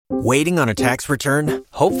Waiting on a tax return?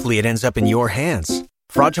 Hopefully it ends up in your hands.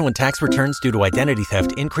 Fraudulent tax returns due to identity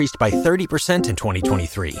theft increased by 30% in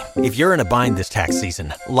 2023. If you're in a bind this tax season,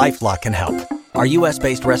 LifeLock can help. Our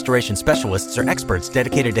U.S.-based restoration specialists are experts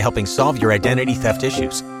dedicated to helping solve your identity theft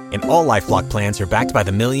issues. And all LifeLock plans are backed by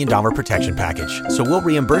the $1 Million Protection Package. So we'll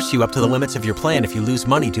reimburse you up to the limits of your plan if you lose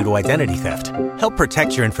money due to identity theft. Help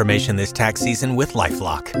protect your information this tax season with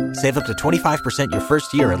LifeLock. Save up to 25% your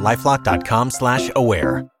first year at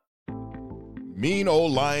LifeLock.com/aware. Mean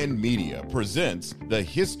Old Lion Media presents The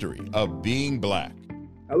History of Being Black.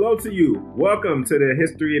 Hello to you. Welcome to the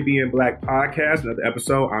History of Being Black podcast, another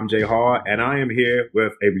episode. I'm Jay Hall, and I am here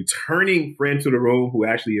with a returning friend to the room who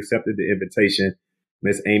actually accepted the invitation,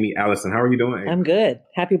 Miss Aimee Allison. How are you doing, Amy? I'm good.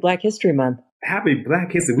 Happy Black History Month. Happy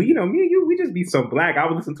Black History. Me and you, we just be so black. I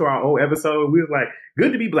was listening to our old episode. We was like,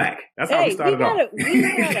 good to be black. That's how we started off. We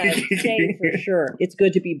gotta say for sure, it's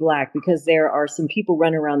good to be black because there are some people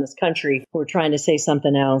running around this country who are trying to say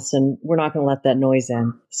something else, and we're not going to let that noise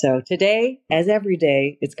in. So today, as every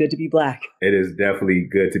day, it's good to be black. It is definitely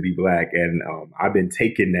good to be black, and I've been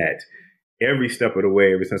taking that every step of the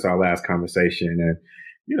way ever since our last conversation. And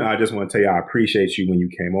I just want to tell you, I appreciate you when you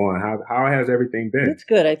came on. How has everything been? It's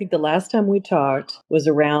good. I think the last time we talked was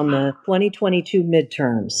around the 2022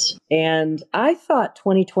 midterms. And I thought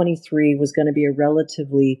 2023 was going to be a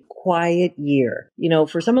relatively quiet year.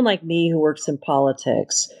 For someone like me who works in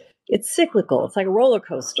politics, it's cyclical. It's like a roller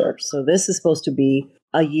coaster. So this is supposed to be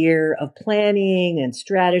a year of planning and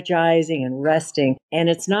strategizing and resting. And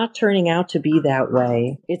it's not turning out to be that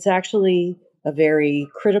way. It's actually a very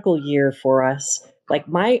critical year for us. Like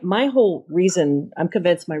my whole reason, I'm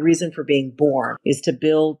convinced my reason for being born is to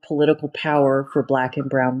build political power for Black and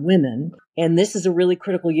brown women. And this is a really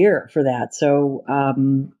critical year for that. So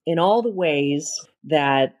in all the ways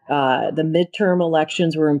that the midterm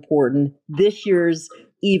elections were important, this year's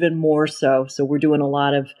even more so. So we're doing a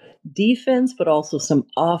lot of defense, but also some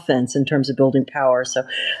offense in terms of building power. So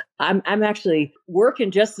I'm actually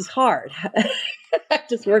working just as hard.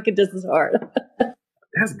 Just working just as hard.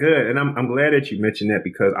 That's good. And I'm glad that you mentioned that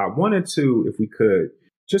because I wanted to, if we could,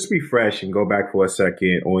 just refresh and go back for a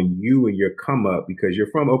second on you and your come up because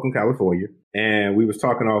you're from Oakland, California. And we was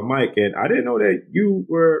talking off mic and I didn't know that you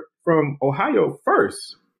were from Ohio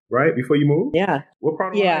first, right? Before you moved? Yeah. What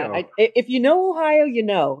part of Ohio? If you know Ohio, you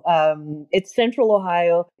know. It's central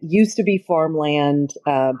Ohio. Used to be farmland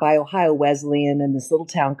by Ohio Wesleyan in this little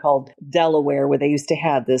town called Delaware where they used to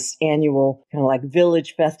have this annual kind of like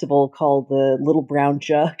village festival called the Little Brown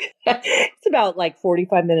Jug. It's about like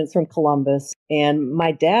 45 minutes from Columbus. And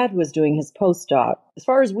my dad was doing his postdoc. As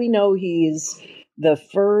far as we know, he's the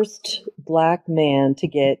first Black man to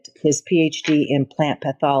get his PhD in plant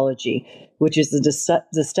pathology, which is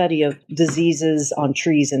the study of diseases on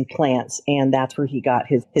trees and plants. And that's where he got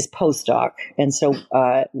his postdoc. And so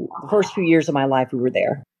the first few years of my life, we were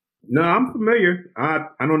there. No, I'm familiar. I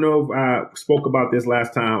don't know if I spoke about this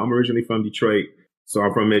last time. I'm originally from Detroit. So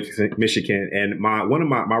I'm from Michigan. And one of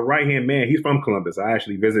my right-hand man, he's from Columbus. I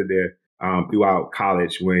actually visited there throughout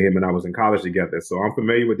college when him and I was in college together. So I'm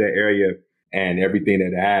familiar with that area and everything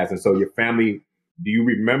that it has. And so your family, do you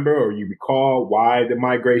remember or you recall why the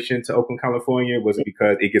migration to Oakland, California? Was it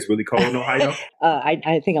because it gets really cold in Ohio?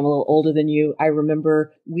 I think I'm a little older than you. I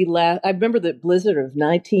remember I remember the blizzard of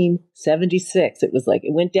 1976. It was like,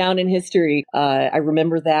 it went down in history. I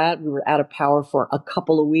remember that. We were out of power for a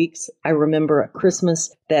couple of weeks. I remember at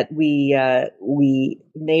Christmas that we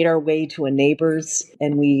made our way to a neighbor's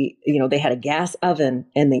and they had a gas oven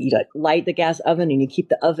and you light the gas oven and you keep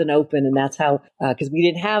the oven open. And that's how, because we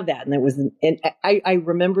didn't have that. And I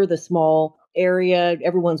remember the small area,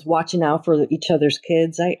 everyone's watching out for each other's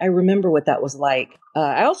kids. I remember what that was like.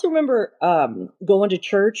 I also remember going to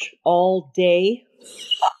church all day.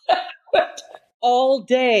 All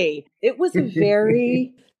day. It was a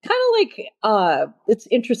very kind of like, it's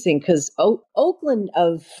interesting because Oakland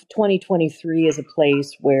of 2023 is a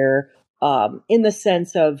place where, in the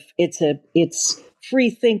sense of it's free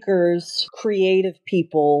thinkers, creative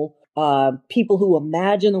people, people who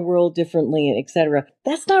imagine the world differently, et cetera.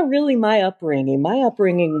 That's not really my upbringing. My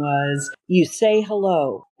upbringing was you say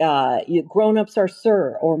hello. Grown-ups are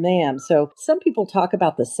sir or ma'am. So some people talk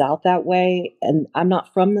about the South that way, and I'm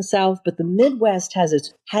not from the South, but the Midwest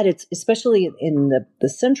had its, especially in the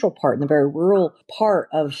central part, in the very rural part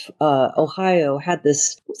of Ohio, had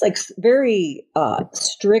this, it was like very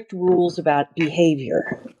strict rules about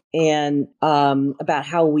behavior and about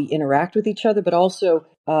how we interact with each other, but also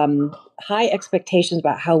high expectations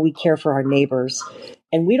about how we care for our neighbors.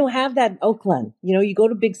 And we don't have that in Oakland. You go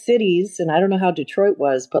to big cities, and I don't know how Detroit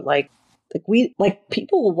was, but like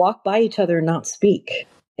people will walk by each other and not speak.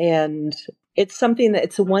 And it's something that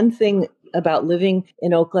it's the one thing about living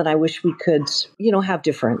in Oakland I wish we could, have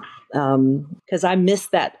different. Because I miss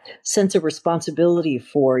that sense of responsibility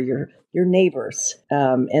for your neighbors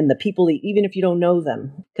and the people, even if you don't know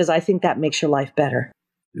them, because I think that makes your life better.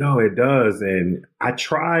 No, it does. And I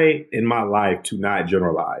try in my life to not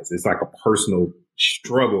generalize. It's like a personal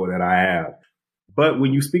struggle that I have. But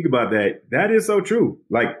when you speak about that, that is so true.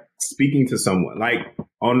 Like speaking to someone, like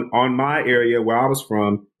on my area where I was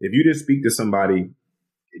from, if you didn't speak to somebody,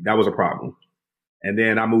 that was a problem. And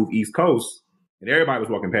then I moved East Coast and everybody was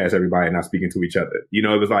walking past everybody and not speaking to each other.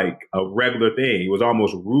 It was like a regular thing. It was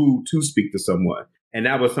almost rude to speak to someone. And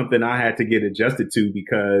that was something I had to get adjusted to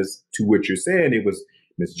because to what you're saying, it was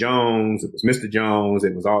Miss Jones, it was Mr. Jones,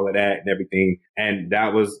 it was all of that and everything. And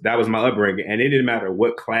that was my upbringing. And it didn't matter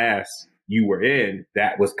what class you were in,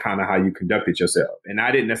 that was kind of how you conducted yourself. And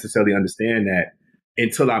I didn't necessarily understand that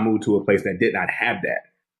until I moved to a place that did not have that.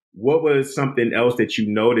 What was something else that you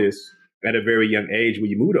noticed at a very young age when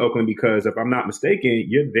you moved to Oakland? Because if I'm not mistaken,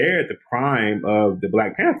 you're there at the prime of the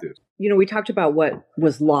Black Panthers. We talked about what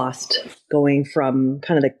was lost going from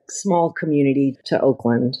kind of the small community to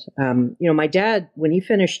Oakland. My dad, when he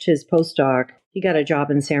finished his postdoc, he got a job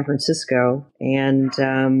in San Francisco and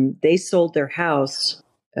they sold their house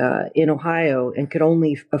in Ohio and could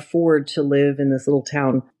only afford to live in this little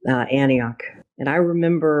town, Antioch. And I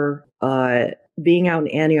remember being out in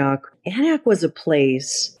Antioch. Antioch was a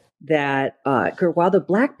place that while the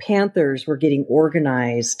Black Panthers were getting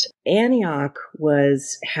organized, Antioch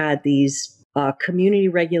had these community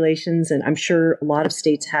regulations, and I'm sure a lot of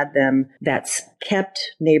states had them, that kept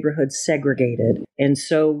neighborhoods segregated. And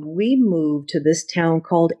so we moved to this town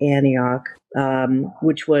called Antioch,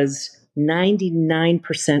 which was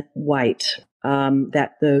 99% white.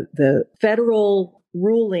 That the federal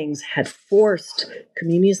rulings had forced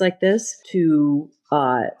communities like this to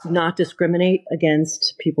not discriminate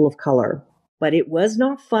against people of color. But it was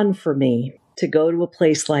not fun for me to go to a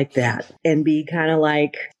place like that and be kind of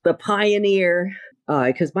like the pioneer,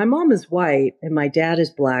 because my mom is white and my dad is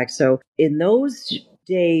Black. So in those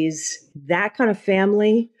days, that kind of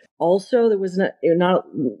family also, there was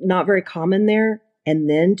not very common there. And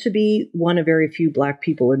then to be one of very few Black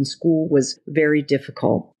people in school was very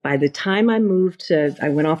difficult. By the time I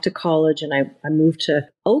went off to college and I moved to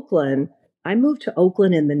Oakland. I moved to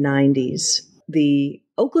Oakland in the 90s.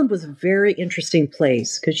 Oakland was a very interesting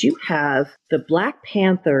place because you have the Black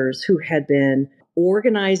Panthers who had been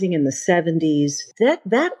organizing in the 70s.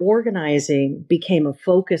 That organizing became a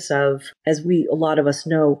focus of, as a lot of us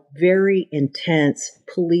know, very intense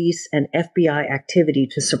police and FBI activity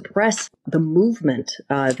to suppress the movement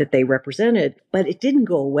that they represented, but it didn't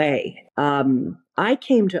go away. I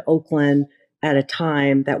came to Oakland at a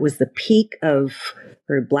time that was the peak of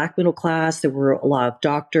Black middle class. There were a lot of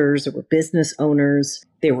doctors, there were business owners,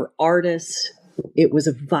 there were artists. It was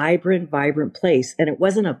a vibrant, vibrant place. And it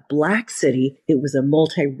wasn't a Black city. It was a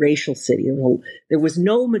multiracial city. There was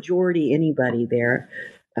no majority anybody there.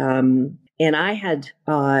 And I had,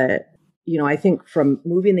 I think from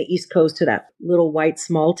moving the East Coast to that little white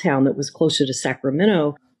small town that was closer to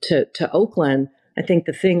Sacramento to Oakland, I think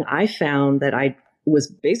the thing I found that I was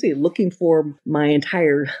basically looking for my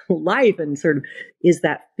entire life and sort of is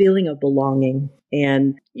that feeling of belonging.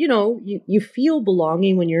 And, you feel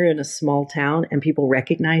belonging when you're in a small town and people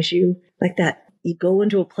recognize you like that. You go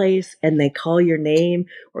into a place and they call your name,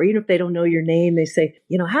 or even if they don't know your name, they say,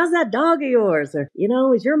 how's that dog of yours? Or,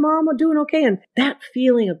 is your mama doing okay? And that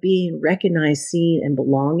feeling of being recognized, seen, and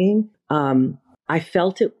belonging, I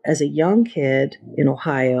felt it as a young kid in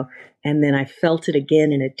Ohio. And then I felt it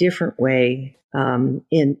again in a different way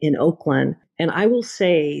in Oakland. And I will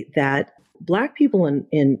say that Black people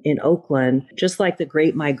in Oakland, just like the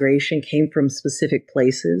Great Migration, came from specific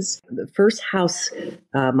places. The first house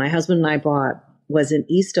my husband and I bought was in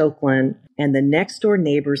East Oakland, and the next door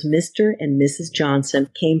neighbors, Mr. and Mrs. Johnson,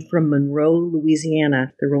 came from Monroe,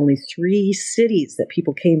 Louisiana. There were only 3 cities that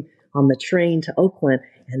people came on the train to Oakland,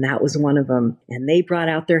 and that was one of them. And they brought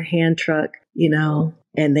out their hand truck,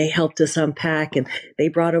 and they helped us unpack, and they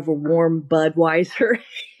brought over warm Budweiser.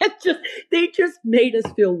 They just made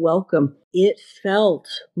us feel welcome. It felt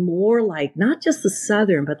more like not just the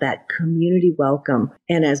Southern, but that community welcome.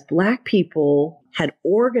 And as Black people had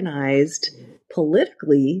organized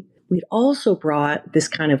politically, we'd also brought this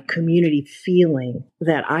kind of community feeling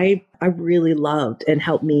that I really loved and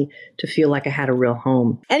helped me to feel like I had a real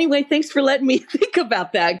home. Anyway, thanks for letting me think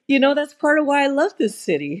about that. That's part of why I love this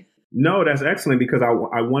city. No, that's excellent, because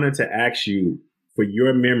I wanted to ask you, for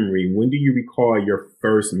your memory, when do you recall your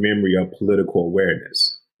first memory of political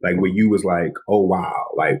awareness? Like where you was like, oh, wow,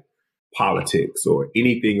 like politics or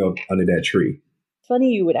anything under that tree?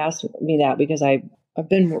 Funny you would ask me that because I've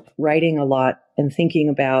been writing a lot and thinking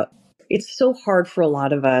about it's so hard for a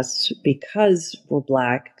lot of us because we're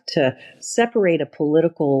Black to separate a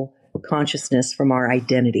political consciousness from our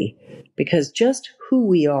identity, because just who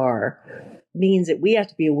we are means that we have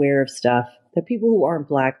to be aware of stuff that people who aren't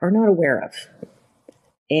Black are not aware of.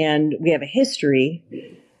 And we have a history.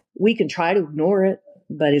 We can try to ignore it,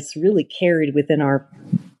 but it's really carried within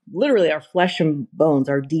literally our flesh and bones,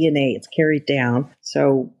 our DNA. It's carried down.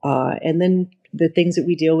 So, and then the things that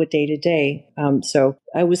we deal with day to day. So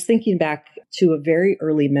I was thinking back to a very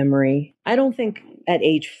early memory. I don't think at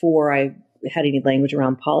age 4 I had any language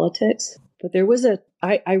around politics, but there was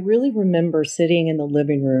I really remember sitting in the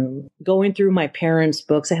living room, going through my parents'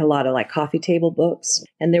 books. I had a lot of like coffee table books.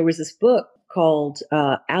 And there was this book called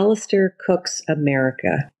Alistair Cook's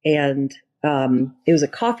America. And it was a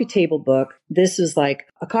coffee table book. This was like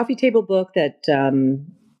a coffee table book that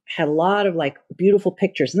had a lot of like beautiful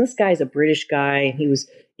pictures. And this guy's a British guy, and he was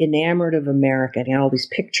enamored of America, and he had all these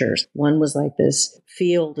pictures. One was like this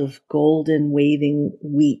field of golden waving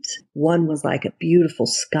wheat. One was like a beautiful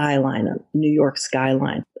skyline, a New York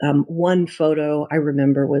skyline. One photo I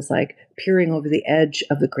remember was like peering over the edge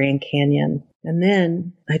of the Grand Canyon. And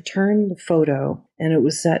then I turned the photo, and it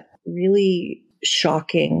was that really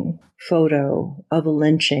shocking photo of a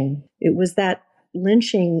lynching. It was that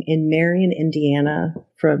lynching in Marion, Indiana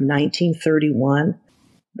from 1931.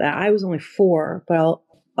 I was only 4, but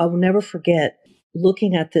I'll never forget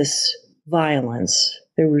looking at this violence.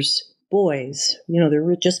 There was boys, there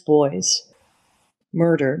were just boys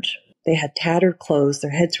murdered. They had tattered clothes.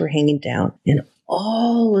 Their heads were hanging down. And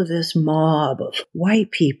all of this mob of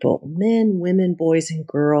white people, men, women, boys, and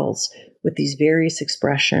girls with these various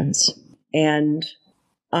expressions. And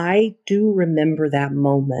I do remember that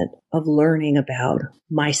moment of learning about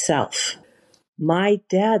myself. My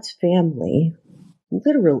dad's family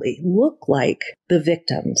literally looked like the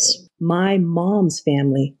victims. My mom's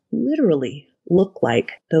family literally looked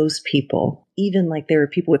like those people. Even like there were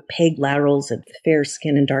people with peg laterals and fair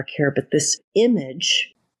skin and dark hair. But this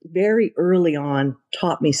image very early on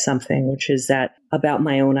taught me something, which is that about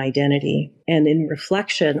my own identity. And in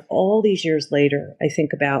reflection, all these years later, I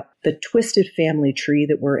think about the twisted family tree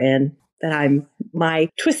that we're in, that I'm my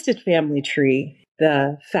twisted family tree,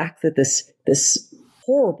 the fact that this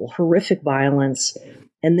horrible, horrific violence,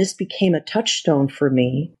 and this became a touchstone for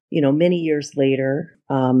me, many years later,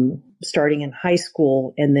 starting in high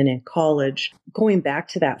school and then in college, going back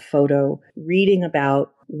to that photo, reading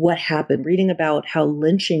about what happened, reading about how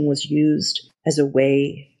lynching was used as a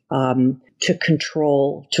way to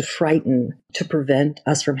control, to frighten, to prevent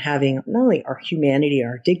us from having not only our humanity,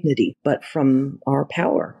 our dignity, but from our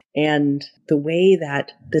power. And the way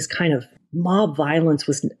that this kind of mob violence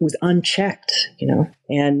was unchecked,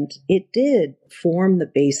 and it did form the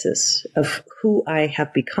basis of who I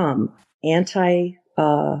have become.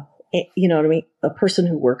 A person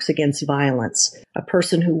who works against violence, a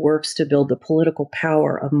person who works to build the political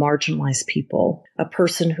power of marginalized people, a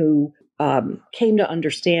person who came to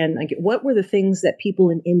understand what were the things that people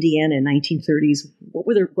in Indiana in 1930s, what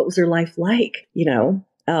was their life like,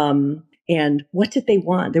 and what did they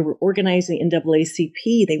want? They were organizing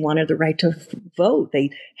NAACP. They wanted the right to vote.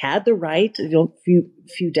 They had the right,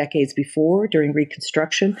 few decades before, during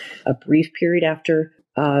Reconstruction, a brief period after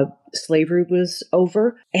slavery was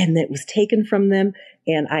over, and it was taken from them.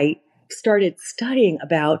 And I started studying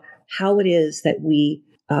about how it is that we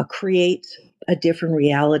create a different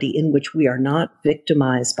reality in which we are not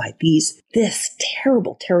victimized by this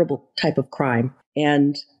terrible, terrible type of crime.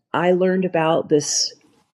 And I learned about this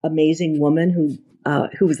amazing woman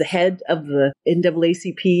who was the head of the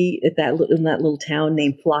NAACP in that little town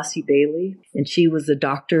named Flossie Bailey. And she was a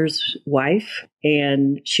doctor's wife.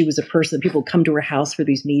 And she was a person, people come to her house for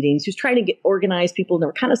these meetings. She was trying to organize people, and they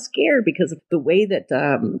were kind of scared because of the way that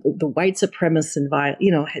the white supremacists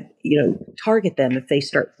target them if they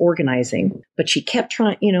start organizing. But she kept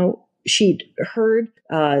trying, she'd heard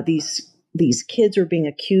these kids were being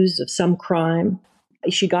accused of some crime.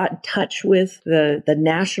 She got in touch with the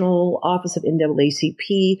National Office of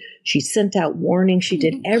NAACP. She sent out warnings. She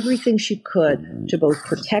did everything she could to both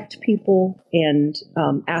protect people and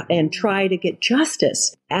try to get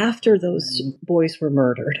justice after those boys were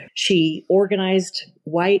murdered. She organized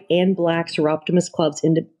white and Black Seroptimist clubs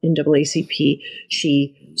in NAACP.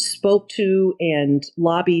 She spoke to and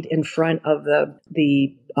lobbied in front of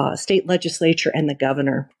the state legislature and the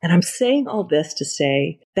governor. And I'm saying all this to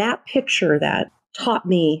say that picture that taught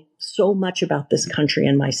me so much about this country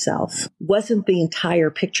and myself wasn't the entire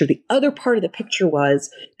picture. The other part of the picture was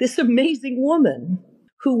this amazing woman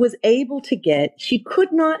who was able to she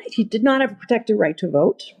did not have a protected right to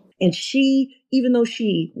vote. And even though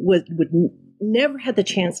she would never had the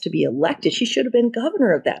chance to be elected, she should have been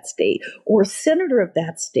governor of that state or a senator of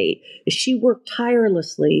that state. She worked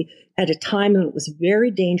tirelessly at a time when it was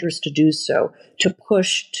very dangerous to do so, to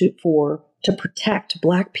push to protect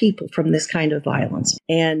Black people from this kind of violence.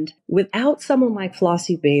 And without someone like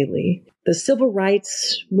Flossie Bailey, the civil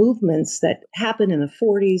rights movements that happened in the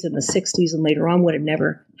 40s and the 60s and later on would have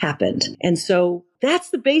never happened. And so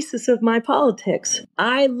that's the basis of my politics.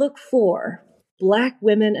 I look for Black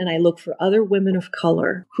women and I look for other women of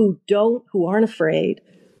color who aren't afraid,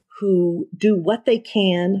 who do what they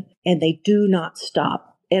can, and they do not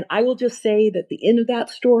stop. And I will just say that the end of that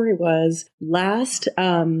story was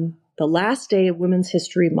the last day of Women's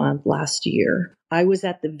History Month last year. I was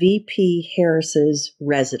at the VP Harris's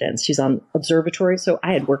residence. She's on observatory. So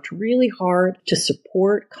I had worked really hard to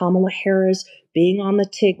support Kamala Harris being on the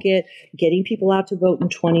ticket, getting people out to vote in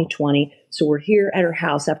 2020. So we're here at her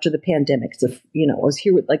house after the pandemic. So, I was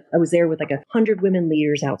there with like 100 women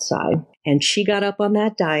leaders outside, and she got up on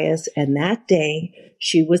that dais, and that day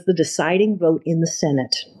she was the deciding vote in the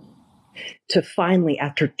Senate to finally,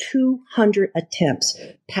 after 200 attempts,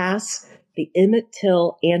 pass the Emmett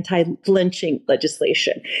Till anti-lynching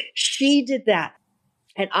legislation. She did that.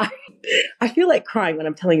 And I feel like crying when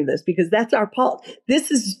I'm telling you this, because that's our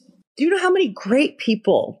do you know how many great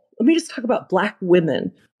people, let me just talk about Black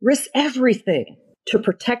women, risk everything to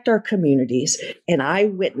protect our communities. And I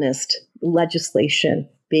witnessed legislation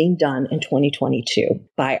being done in 2022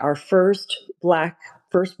 by our first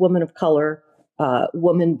woman of color,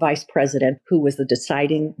 woman vice president, who was the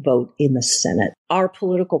deciding vote in the Senate. Our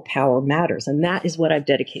political power matters, and that is what I've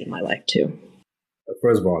dedicated my life to.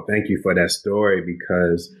 First of all, thank you for that story,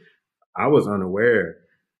 because I was unaware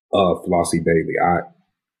of Flossie Bailey.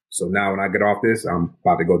 So now when I get off this, I'm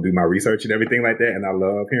about to go do my research and everything like that, and I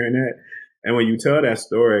love hearing that. And when you tell that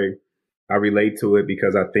story, I relate to it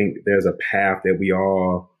because I think there's a path that we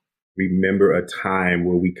all remember, a time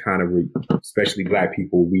where we kind of, especially Black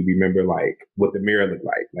people, we remember like what the mirror looked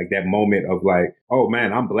like that moment of like, oh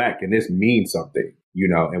man, I'm Black and this means something,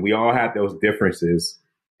 and we all have those differences.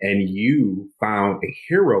 And you found a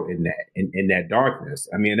hero in that darkness.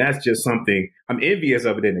 I mean, that's just something I'm envious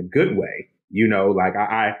of it in a good way,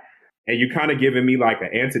 and you're kind of giving me like an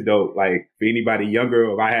antidote, like for anybody younger,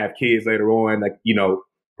 or if I have kids later on, like,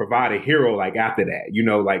 provide a hero like after that,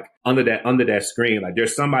 like under that screen, like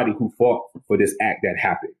there's somebody who fought for this act that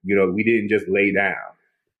happened. We didn't just lay down.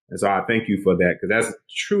 And so I thank you for that, because that's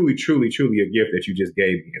truly, truly, truly a gift that you just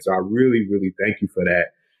gave me. And so I really, really thank you for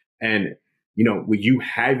that. And, with you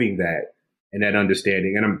having that and that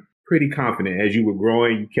understanding, and I'm pretty confident as you were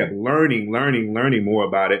growing, you kept learning more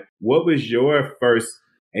about it. What was your first,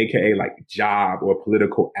 AKA like job or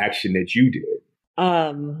political action that you did?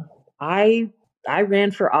 I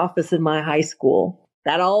ran for office in my high school,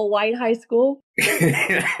 that all white high school.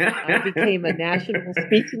 I became a national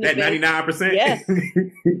speech and debate. That 99%? Yes.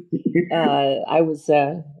 I was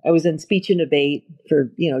in speech and debate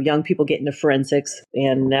for, young people getting to forensics.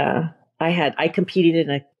 And I competed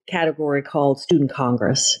in a category called Student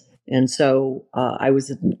Congress. And so I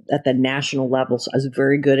was at the national level. So I was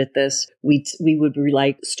very good at this. We would be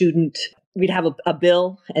like we'd have a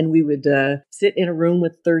bill, and we would sit in a room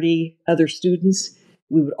with 30 other students.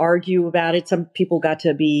 We would argue about it. Some people got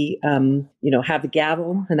to be, have the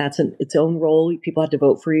gavel, and that's its own role. People had to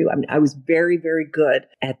vote for you. I mean, I was very, very good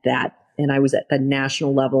at that. And I was at the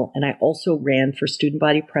national level. And I also ran for student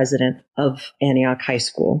body president of Antioch High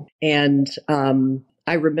School. And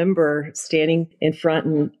I remember standing in front,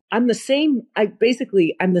 and I'm the same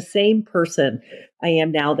person I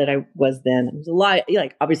am now that I was then. I was a lot,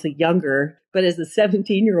 obviously younger, but as a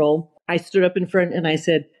 17-year-old, I stood up in front and I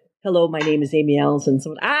said, "Hello, my name is Aimee Allison."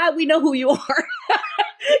 Someone, we know who you are.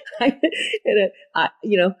 And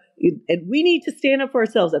we need to stand up for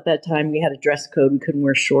ourselves. At that time, we had a dress code. We couldn't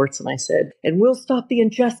wear shorts. And I said, "And we'll stop the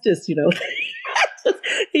injustice," and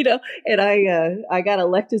I got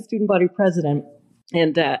elected student body president.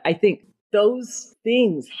 And I think those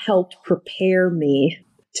things helped prepare me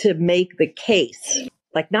to make the case,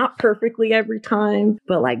 like not perfectly every time,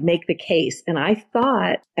 but like make the case. And I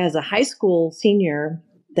thought as a high school senior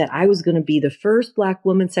that I was going to be the first Black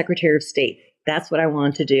woman Secretary of State. That's what I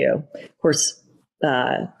wanted to do. Of course,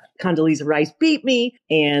 Condoleezza Rice beat me,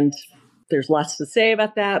 and there's lots to say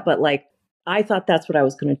about that. But I thought that's what I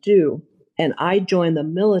was going to do. And I joined the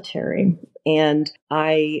military, and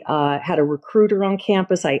I had a recruiter on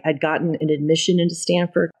campus. I'd gotten an admission into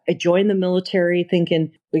Stanford. I joined the military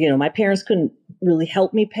thinking, my parents couldn't really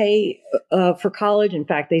help me pay for college. In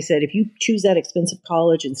fact, they said, if you choose that expensive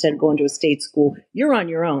college instead of going to a state school, you're on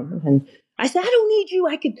your own. And I said, I don't need you.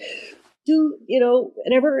 I could do,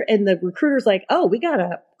 whatever. And the recruiter's like, oh, we got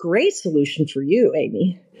a great solution for you,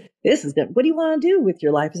 Aimee. This is good. What do you want to do with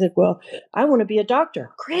your life? I said, well, I want to be a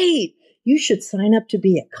doctor. Great. You should sign up to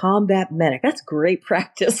be a combat medic. That's great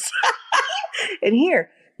practice. And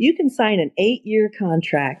here, you can sign an 8-year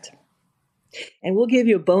contract and we'll give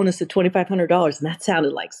you a bonus of $2,500. And that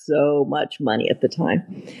sounded like so much money at the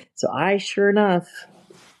time. So sure enough,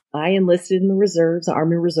 I enlisted in the reserves,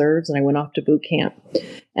 Army Reserves, and I went off to boot camp.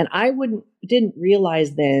 And I didn't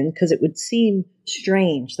realize then, because it would seem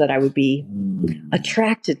strange that I would be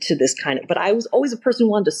attracted to this but I was always a person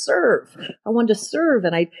who wanted to serve. I wanted to serve,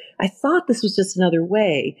 and I thought this was just another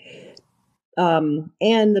way. And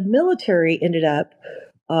the military ended up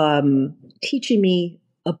teaching me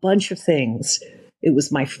a bunch of things. It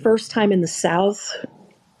was my first time in the South,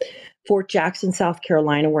 Fort Jackson, South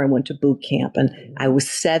Carolina, where I went to boot camp. And I was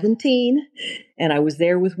 17, and I was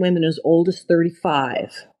there with women as old as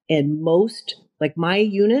 35. And my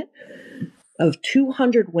unit of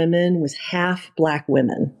 200 women was half Black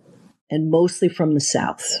women, and mostly from the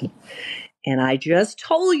South. And I just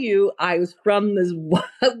told you I was from this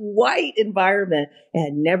white environment and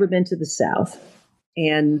had never been to the South.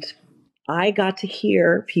 And I got to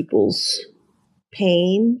hear people's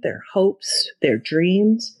pain, their hopes, their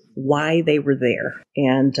dreams, why they were there.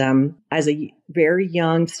 And as a very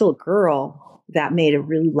young, still a girl, that made a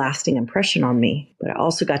really lasting impression on me. But I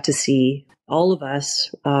also got to see all of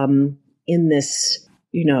us in this,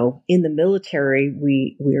 in the military,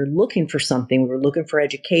 we were looking for something. We were looking for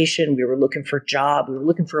education. We were looking for a job. We were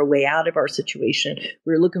looking for a way out of our situation.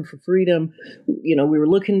 We were looking for freedom. We were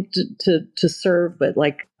looking to serve, but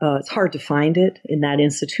it's hard to find it in that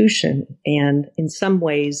institution. And in some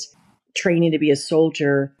ways, training to be a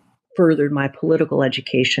soldier furthered my political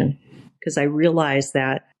education, because I realized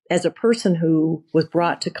that as a person who was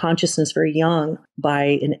brought to consciousness very young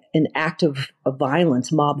by an act of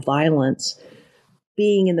violence, mob violence,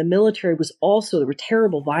 being in the military there were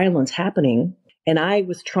terrible violence happening. And I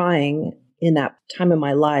was trying in that time of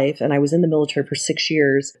my life, and I was in the military for 6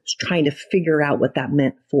 years, trying to figure out what that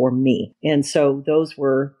meant for me. And so those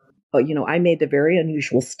were, I made the very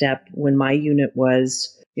unusual step when my unit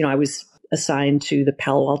was, I was assigned to the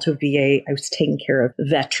Palo Alto VA. I was taking care of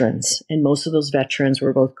veterans, and most of those veterans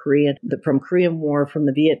were both from Korean War, from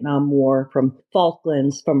the Vietnam War, from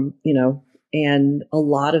Falklands, and a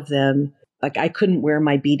lot of them, I couldn't wear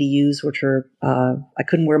my BDUs, which are, I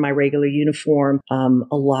couldn't wear my regular uniform.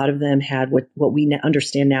 A lot of them had what we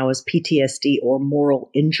understand now as PTSD, or moral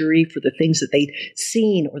injury, for the things that they'd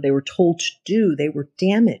seen or they were told to do. They were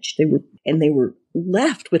damaged. They were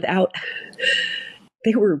left without,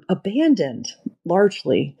 they were abandoned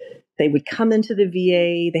largely. They would come into the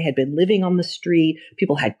VA. They had been living on the street.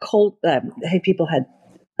 People had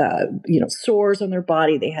sores on their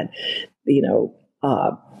body. They had,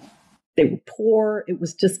 they were poor. It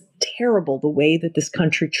was just terrible the way that this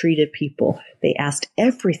country treated people. They asked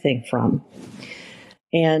everything from.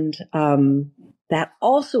 And that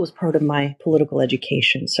also was part of my political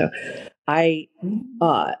education. So I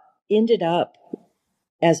ended up,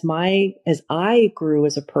 as I grew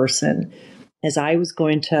as a person, as I was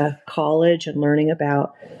going to college and learning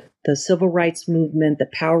about the civil rights movement, the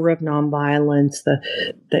power of nonviolence,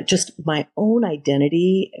 that just my own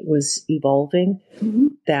identity was evolving,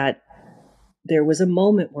 that there was a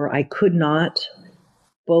moment where I could not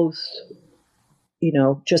both,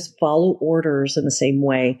 just follow orders in the same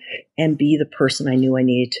way and be the person I knew I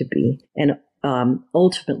needed to be. And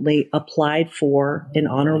ultimately applied for an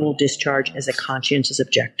honorable discharge as a conscientious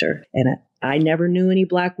objector. And I never knew any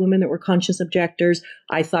Black women that were conscientious objectors.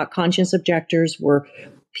 I thought conscientious objectors were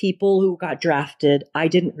people who got drafted. I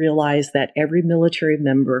didn't realize that every military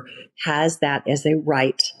member has that as a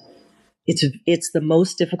right. It's the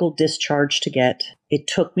most difficult discharge to get. It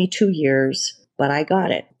took me 2 years, but I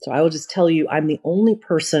got it. So I will just tell you, I'm the only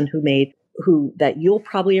person that you'll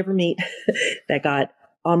probably ever meet that got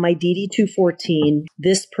on my DD-214.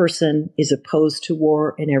 This person is opposed to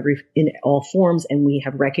war in all forms, and we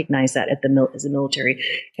have recognized that as a military,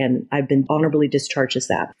 and I've been honorably discharged as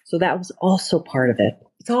that. So that was also part of it.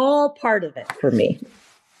 It's all part of it for me.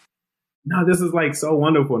 No, this is so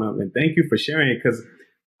wonderful, and thank you for sharing it, because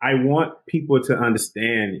I want people to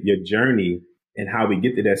understand your journey and how we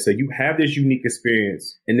get to that. So you have this unique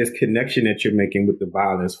experience and this connection that you're making with the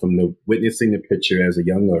violence from witnessing the picture as a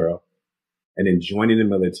young girl and then joining the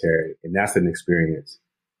military. And that's an experience.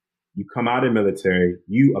 You come out of the military,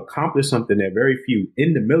 you accomplish something that very few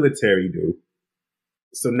in the military do.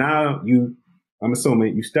 So now you I'm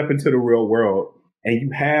assuming you step into the real world and you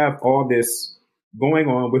have all this going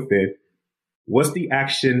on with it. What's the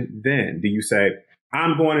action then? Do you say,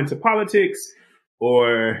 I'm going into politics,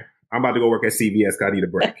 or I'm about to go work at CVS, I need a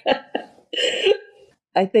break?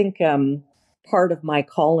 I think part of my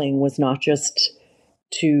calling was not just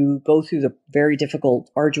to go through the very difficult,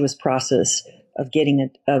 arduous process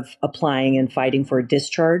of applying and fighting for a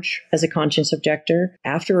discharge as a conscience objector.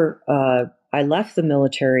 After I left the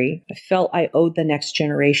military, I felt I owed the next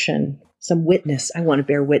generation some witness. I want to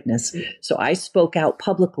bear witness. So I spoke out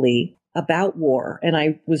publicly about war, and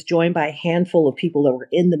I was joined by a handful of people that were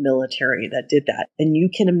in the military that did that. And you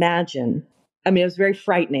can imagine, I mean, it was very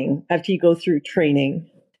frightening after you go through training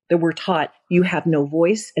that we're taught you have no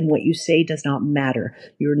voice and what you say does not matter.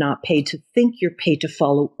 You're not paid to think, you're paid to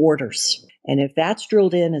follow orders. And if that's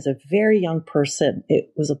drilled in as a very young person,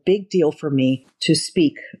 it was a big deal for me to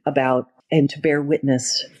speak about and to bear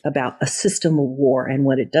witness about a system of war and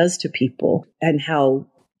what it does to people, and how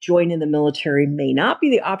joining the military may not be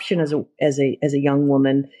the option as a young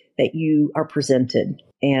woman that you are presented.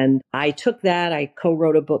 And I took that. I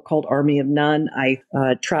co-wrote a book called Army of None. I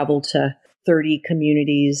traveled to 30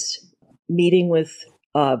 communities, meeting with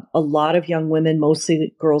a lot of young women,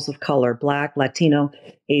 mostly girls of color, Black, Latino,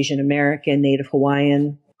 Asian American, Native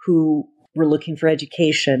Hawaiian, who were looking for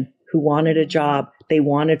education, who wanted a job. They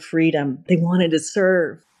wanted freedom. They wanted to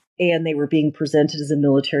serve. And they were being presented as the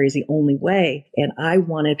military as the only way. And I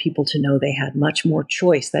wanted people to know they had much more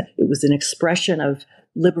choice, that it was an expression of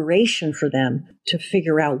liberation for them to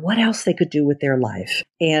figure out what else they could do with their life.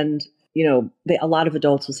 And you know, a lot of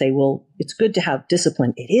adults will say, well, it's good to have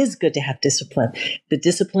discipline. It is good to have discipline. The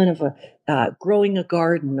discipline of growing a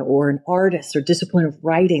garden, or an artist, or discipline of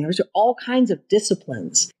writing. There's all kinds of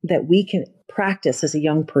disciplines that we can practice as a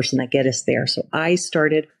young person that get us there. So I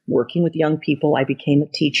started working with young people. I became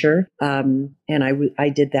a teacher, and I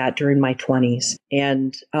did that during my 20s.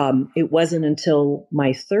 And it wasn't until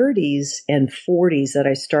my 30s and 40s that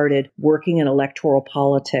I started working in electoral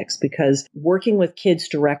politics, because working with kids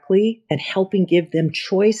directly and helping give them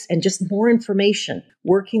choice and just more information,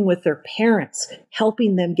 working with their parents,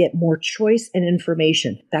 helping them get more choice and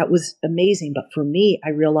information, that was amazing. But for me, I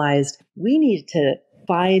realized we needed to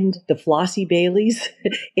find the Flossie Baileys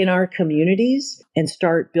in our communities and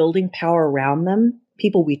start building power around them.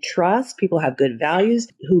 People we trust, people who have good values,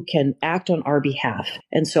 who can act on our behalf.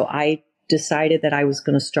 And so I decided that I was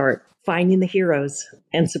going to start finding the heroes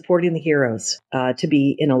and supporting the heroes to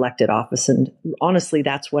be in elected office. And honestly,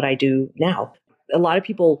 that's what I do now. A lot of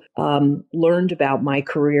people learned about my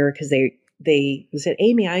career because they said,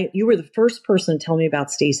 Aimee, you were the first person to tell me about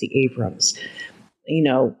Stacey Abrams. You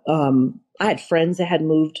know, I had friends that had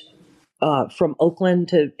moved from Oakland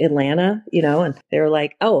to Atlanta, you know, and they were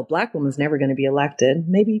like, oh, a Black woman's never going to be elected.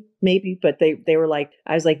 Maybe, but they were like,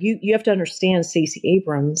 I was like, you have to understand Stacey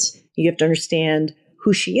Abrams. You have to understand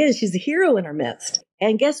who she is. She's a hero in our midst.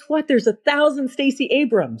 And guess what? There's 1,000 Stacey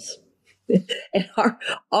Abrams. And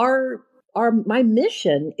my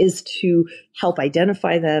mission is to help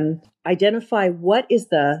identify them, identify what is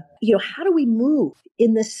how do we move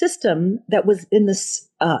in this system that was in this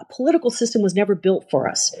political system was never built for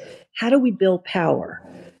us. How do we build power?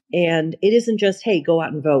 And it isn't just, hey, go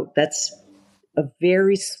out and vote. That's a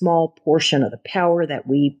very small portion of the power that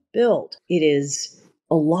we build. It is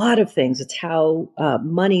a lot of things. It's how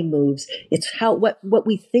money moves. It's how what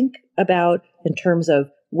we think about in terms of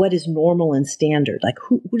what is normal and standard. Like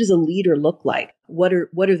who does a leader look like? What are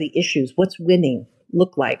the issues? What's winning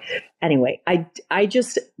look like? Anyway, I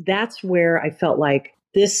just that's where I felt like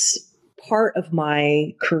this part of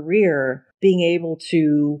my career, being able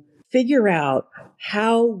to figure out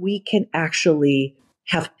how we can actually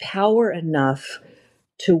have power enough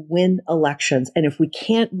to win elections. And if we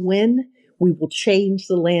can't win, we will change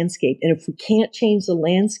the landscape. And if we can't change the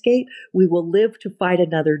landscape, we will live to fight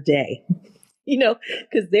another day. You know,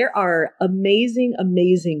 because there are amazing,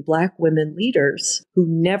 amazing Black women leaders who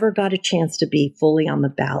never got a chance to be fully on the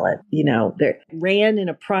ballot. You know, they ran in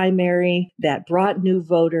a primary that brought new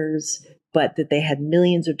voters, but that they had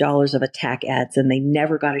millions of dollars of attack ads and they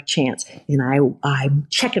never got a chance. And I'm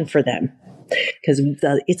checking for them because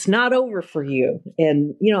it's not over for you.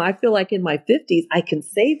 And, you know, I feel like in my 50s, I can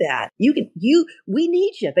say that. We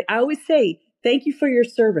need you. I always say, thank you for your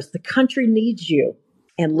service. The country needs you.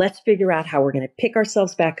 And let's figure out how we're going to pick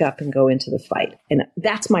ourselves back up and go into the fight. And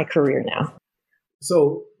that's my career now.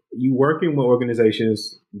 So you working with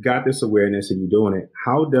organizations, you got this awareness and you're doing it.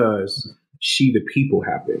 How does She the People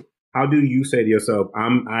happen? How do you say to yourself,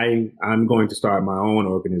 I'm going to start my own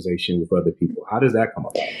organization with other people? How does that come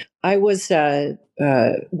about? I was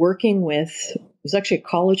working with was actually a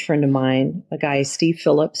college friend of mine, a guy, Steve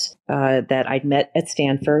Phillips, that I'd met at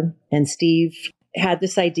Stanford. And Steve had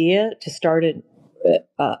this idea to start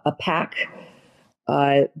a PAC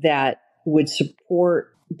that would support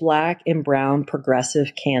Black and brown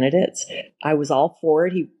progressive candidates. I was all for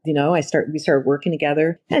it. We started working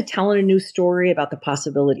together, kind of telling a new story about the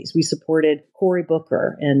possibilities. We supported Cory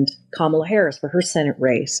Booker and Kamala Harris for her Senate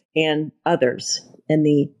race and others. And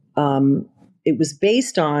it was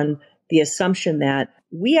based on the assumption that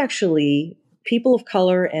we actually, people of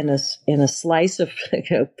color and a slice of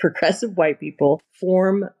progressive white people,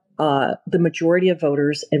 form the majority of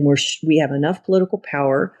voters, and we have enough political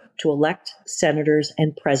power to elect senators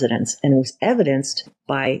and presidents. And it was evidenced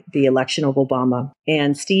by the election of Obama.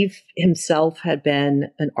 And Steve himself had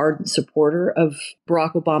been an ardent supporter of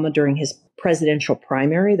Barack Obama during his presidential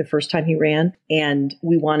primary, the first time he ran. And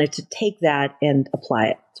we wanted to take that and apply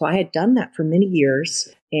it. So I had done that for many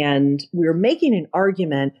years. And we were making an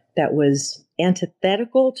argument that was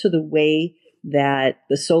antithetical to the way that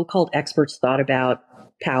the so-called experts thought about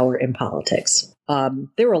power in politics.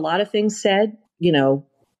 There were a lot of things said,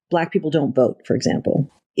 Black people don't vote, for example.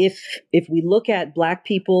 If we look at Black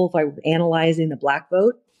people, if I were analyzing the Black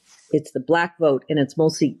vote, it's the Black vote and it's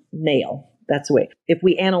mostly male. That's the way. If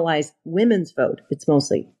we analyze women's vote, it's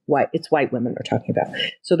mostly white. It's white women we're talking about.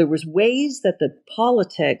 So there was ways that the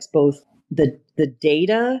politics, both the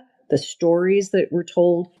data, the stories that were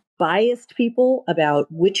told, biased people about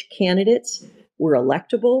which candidates were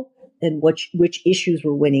electable and which issues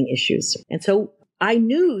were winning issues. And so I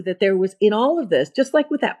knew that there was, in all of this, just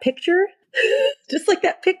like with that picture,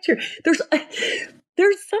 there's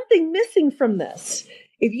something missing from this.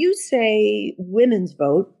 If you say women's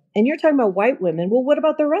vote and you're talking about white women, well, what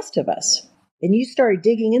about the rest of us? And you started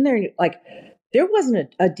digging in there and there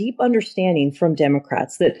wasn't a deep understanding from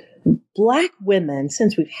Democrats that Black women,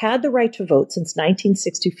 since we've had the right to vote since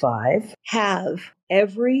 1965, have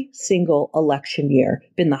every single election year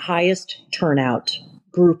been the highest turnout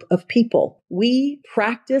group of people. We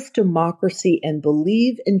practice democracy and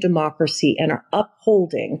believe in democracy and are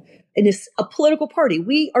upholding, and it's a political party.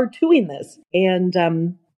 We are doing this. And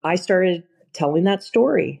I started telling that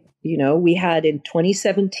story. We had in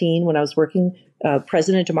 2017, when I was working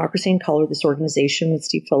President of Democracy in Color, this organization with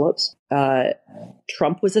Steve Phillips,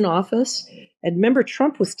 Trump was in office. And remember,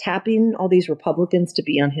 Trump was tapping all these Republicans to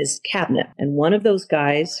be on his cabinet. And one of those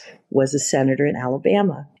guys was a senator in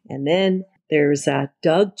Alabama. And then there's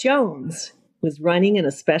Doug Jones was running in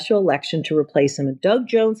a special election to replace him. And Doug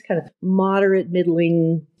Jones, kind of moderate,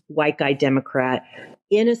 middling, white guy Democrat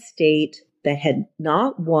in a state that had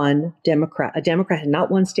not won a Democrat had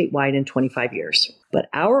not won statewide in 25 years. But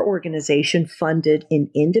our organization funded an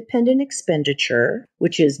independent expenditure,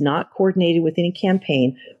 which is not coordinated with any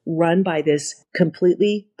campaign, run by this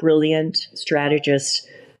completely brilliant strategist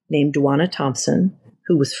named Dwana Thompson,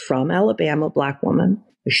 who was from Alabama, Black woman.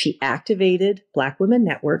 She activated Black women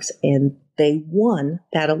networks and they won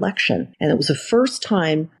that election. And it was the first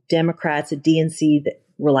time Democrats at DNC that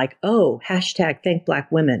were like, oh, hashtag thank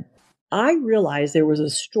Black women. I realized there was a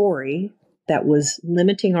story that was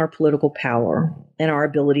limiting our political power and our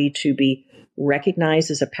ability to be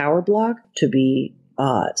recognized as a power bloc, to be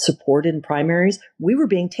supported in primaries. We were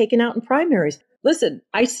being taken out in primaries. Listen,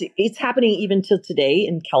 I see it's happening even till today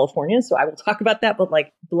in California, so I will talk about that. But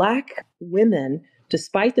Black women,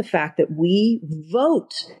 despite the fact that we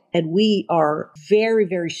vote and we are very,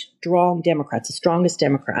 very strong Democrats, the strongest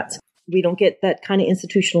Democrats, we don't get that kind of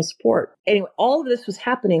institutional support. Anyway, all of this was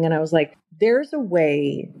happening. And I was like, there's a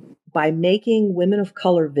way by making women of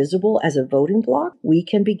color visible as a voting bloc, we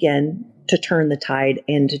can begin to turn the tide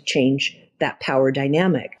and to change that power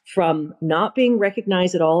dynamic. From not being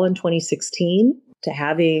recognized at all in 2016 to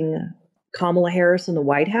having Kamala Harris in the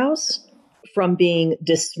White House, from being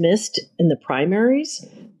dismissed in the primaries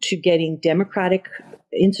to getting Democratic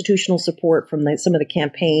institutional support from some of the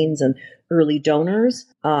campaigns and early donors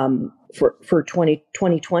for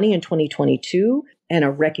 2020 and 2022, and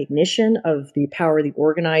a recognition of the power of the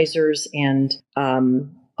organizers and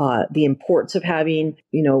the importance of having,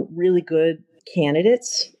 really good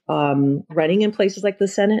candidates running in places like the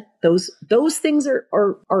Senate. Those things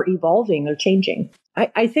are evolving, they're changing.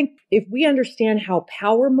 I think if we understand how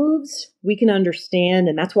power moves, we can understand,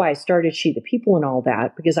 and that's why I started She the People and all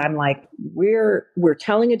that, because I'm like, we're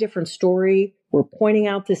telling a different story, we're pointing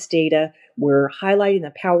out this data, we're highlighting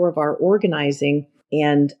the power of our organizing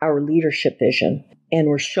and our leadership vision. And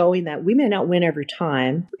we're showing that we may not win every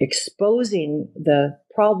time, exposing the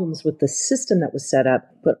problems with the system that was set up,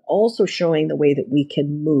 but also showing the way that we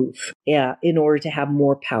can move in order to have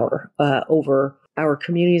more power over our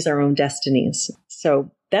communities, our own destinies.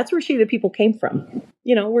 So that's where She the People came from.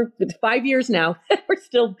 We're 5 years now. we're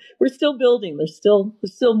still building. There's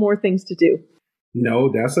still more things to do.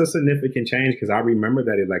 No, that's a significant change because I remember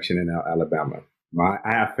that election in Alabama.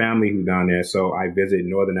 I have family who's down there, so I visit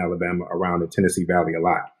northern Alabama around the Tennessee Valley a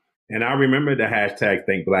lot. And I remember the hashtag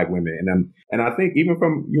Thank Black Women. And I think even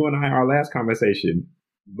from you and I, our last conversation,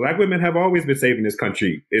 Black women have always been saving this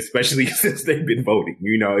country, especially since they've been voting.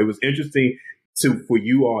 It was interesting for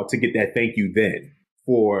you all to get that thank you then,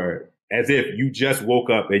 for as if you just woke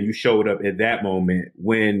up and you showed up at that moment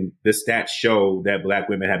when the stats show that Black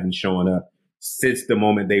women have been showing up since the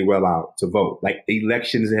moment they were allowed to vote. Like,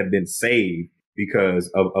 elections have been saved because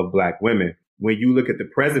of Black women. When you look at the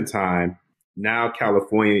present time, now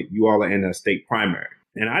California, you all are in a state primary.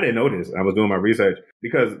 And I didn't know this. I was doing my research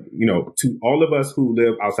because, to all of us who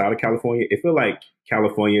live outside of California, it feels like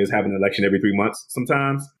California is having an election every 3 months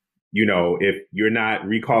sometimes. If you're not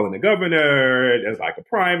recalling the governor, there's like a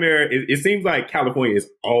primary. It seems like California is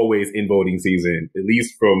always in voting season, at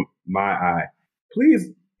least from my eye. Please,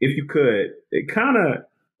 if you could, kind of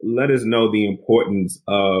let us know the importance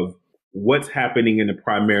of what's happening in the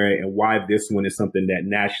primary and why this one is something that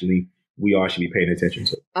nationally we all should be paying attention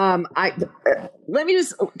to. I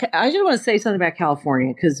just want to say something about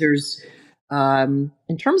California, because there's,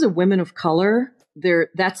 in terms of women of color,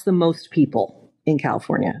 that's the most people in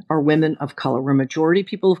California are women of color. We're a majority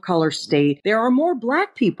people of color state. There are more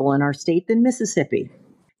Black people in our state than Mississippi.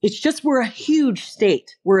 It's just, we're a huge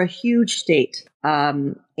state.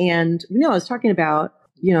 And, I was talking about,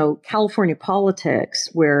 California politics,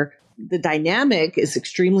 where the dynamic is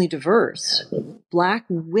extremely diverse. Black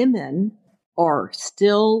women are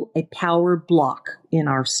still a power block in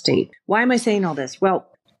our state. Why am I saying all this? Well,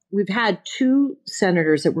 we've had 2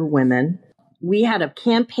 senators that were women. We had a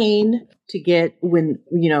campaign to get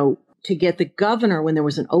the governor, when there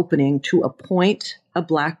was an opening, to appoint a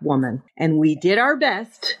Black woman. And we did our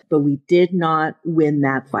best, but we did not win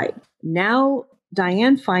that fight. Now,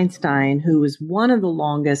 Dianne Feinstein, who is one of the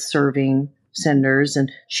longest serving senators,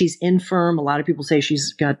 and she's infirm. A lot of people say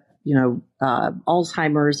she's got,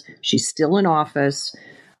 Alzheimer's. She's still in office.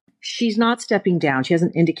 She's not stepping down. She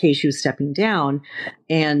hasn't indicated she was stepping down.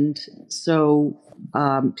 And so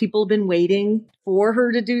people have been waiting for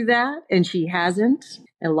her to do that, and she hasn't.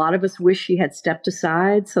 And a lot of us wish she had stepped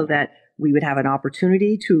aside so that we would have an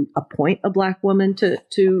opportunity to appoint a Black woman to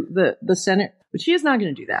the Senate. But she is not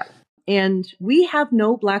going to do that. And we have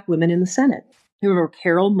no Black women in the Senate. Remember,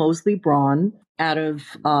 Carol Moseley Braun out of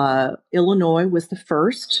Illinois was the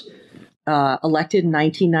first, elected in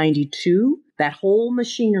 1992. That whole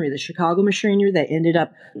machinery, the Chicago machinery that ended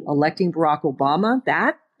up electing Barack Obama,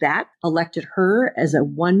 that elected her as a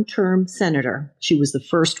one-term senator. She was the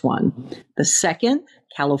first one. The second,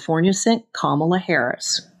 California sent Kamala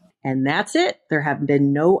Harris. And that's it. There have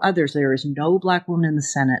been no others. There is no Black woman in the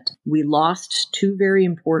Senate. We lost 2 very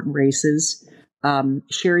important races.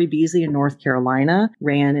 Sherry Beasley in North Carolina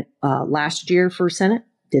ran last year for Senate,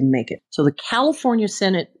 didn't make it. So the California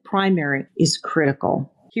Senate primary is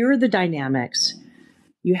critical. Here are the dynamics.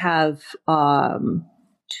 You have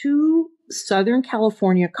 2 Southern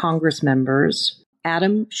California Congress members,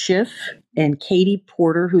 Adam Schiff and Katie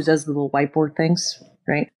Porter, who does the little whiteboard things,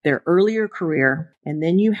 right? Their earlier career. And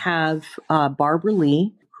then you have Barbara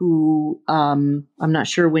Lee, who I'm not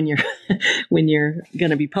sure when you're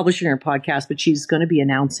going to be publishing her podcast, but she's going to be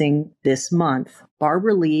announcing this month.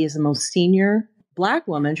 Barbara Lee is the most senior Black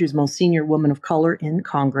woman. She's the most senior woman of color in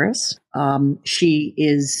Congress. She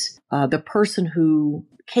is the person who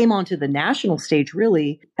came onto the national stage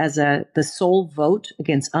really as the sole vote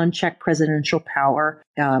against unchecked presidential power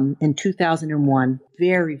in 2001.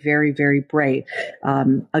 Very, very, very brave.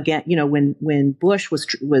 Again, when Bush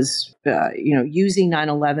was using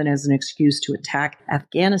 9/11 as an excuse to attack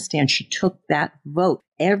Afghanistan, she took that vote.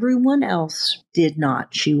 Everyone else did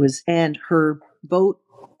not. And her vote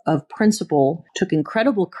of principle took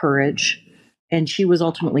incredible courage, and she was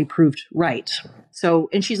ultimately proved right. So,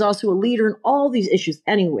 and she's also a leader in all these issues.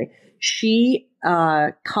 Anyway, she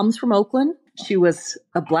comes from Oakland. She was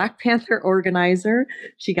a Black Panther organizer.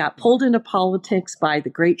 She got pulled into politics by the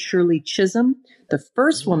great Shirley Chisholm, the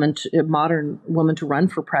first modern woman to run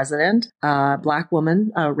for president. Black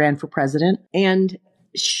woman ran for president. And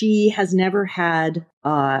she has never had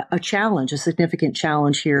a significant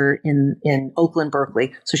challenge here in Oakland,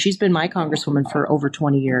 Berkeley. So she's been my congresswoman for over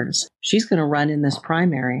 20 years. She's going to run in this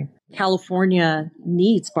primary. California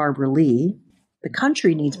needs Barbara Lee. The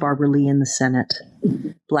country needs Barbara Lee in the Senate.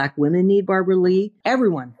 Black women need Barbara Lee.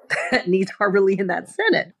 Everyone needs Barbara Lee in that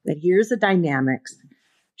Senate. But here's the dynamics.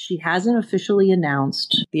 She hasn't officially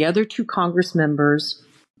announced. The other 2 Congress members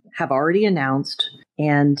have already announced,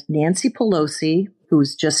 and Nancy Pelosi,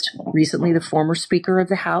 who's just recently the former Speaker of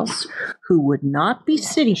the House, who would not be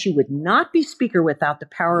sitting, she would not be Speaker without the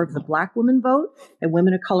power of the Black women vote and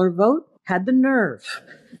women of color vote, had the nerve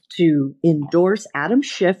to endorse Adam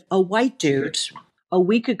Schiff, a white dude, a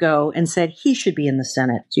week ago and said he should be in the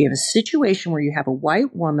Senate. So you have a situation where you have a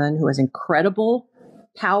white woman who has incredible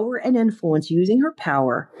power and influence using her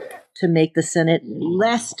power to make the Senate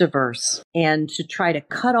less diverse and to try to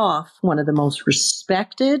cut off one of the most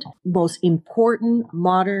respected, most important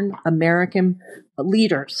modern American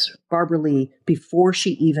leaders, Barbara Lee, before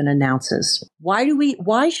she even announces.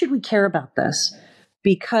 Why should we care about this?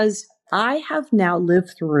 Because I have now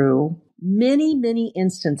lived through many, many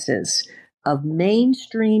instances of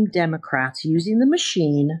mainstream Democrats using the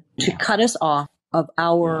machine to cut us off of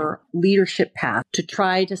our leadership path, to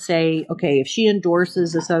try to say, okay, if she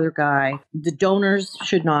endorses this other guy, the donors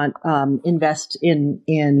should not invest in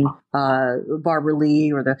Barbara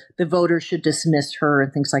Lee, or the voters should dismiss her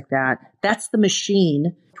and things like that. That's the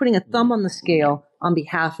machine putting a thumb on the scale on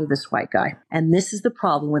behalf of this white guy. And this is the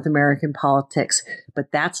problem with American politics.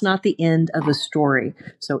 But that's not the end of the story.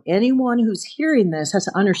 So anyone who's hearing this has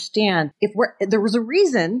to understand, there was a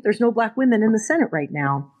reason there's no Black women in the Senate right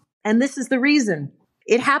now. And this is the reason.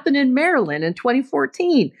 It happened in Maryland in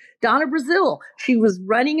 2014. Donna Brazile, she was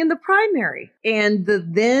running in the primary. And the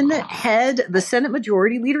then head, the Senate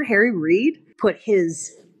Majority Leader, Harry Reid, put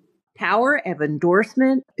his power of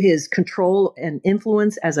endorsement, his control and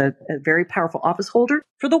influence as a very powerful office holder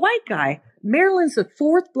for the white guy. Maryland's the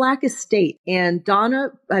fourth blackest state. And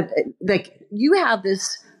Donna, you have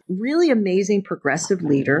this really amazing progressive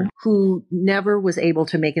leader who never was able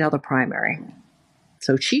to make another primary.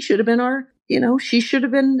 So she should have been she should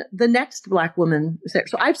have been the next Black woman.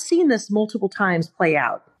 So I've seen this multiple times play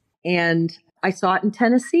out. And I saw it in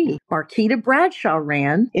Tennessee. Marquita Bradshaw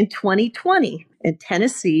ran in 2020. And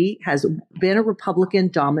Tennessee has been a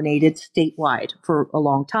Republican-dominated statewide for a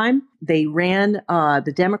long time. They ran,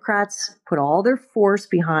 the Democrats put all their force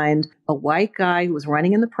behind a white guy who was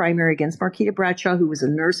running in the primary against Marquita Bradshaw, who was a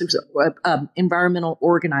nurse, who was an environmental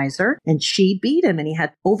organizer. And she beat him, and he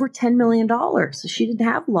had over $10 million. So she didn't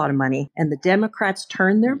have a lot of money. And the Democrats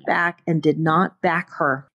turned their back and did not back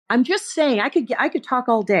her. I'm just saying, I could talk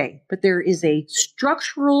all day, but there is a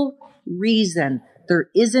structural reason there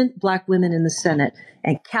isn't Black women in the Senate.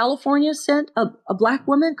 And California sent a Black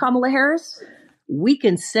woman, Kamala Harris. We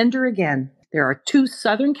can send her again. There are 2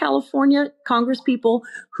 Southern California congresspeople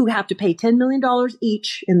who have to pay $10 million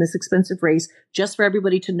each in this expensive race just for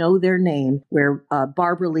everybody to know their name, where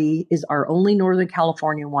Barbara Lee is our only Northern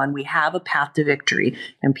California one. We have a path to victory.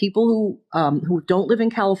 And people who don't live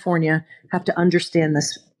in California have to understand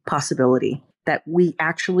this possibility that we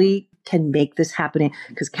actually can make this happen,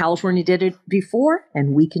 because California did it before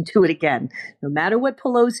and we can do it again. No matter what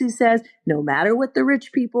Pelosi says, no matter what the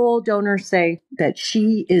rich people donors say, that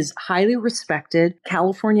she is highly respected.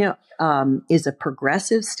 California is a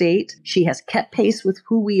progressive state. She has kept pace with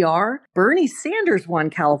who we are. Bernie Sanders won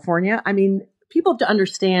California. I mean, people have to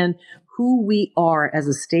understand who we are as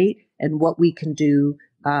a state and what we can do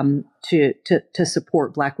to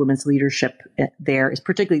support Black women's leadership there, is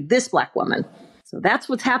particularly this Black woman. So that's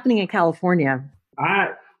what's happening in California. I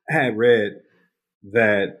had read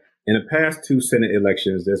that in the past 2 Senate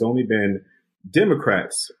elections, there's only been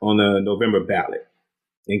Democrats on the November ballot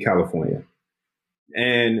in California.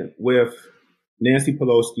 And with Nancy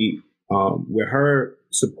Pelosi, with her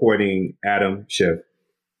supporting Adam Schiff,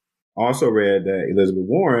 also read that Elizabeth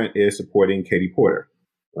Warren is supporting Katie Porter,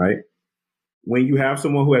 right? When you have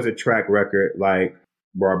someone who has a track record like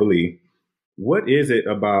Barbara Lee, what is it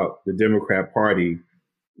about the Democrat Party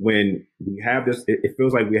when we have this? It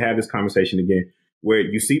feels like we have this conversation again, where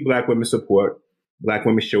you see Black women support, Black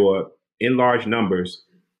women show up in large numbers.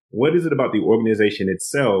 What is it about the organization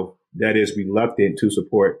itself that is reluctant to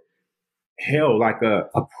support, like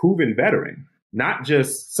a proven veteran, not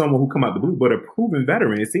just someone who come out the blue, but a proven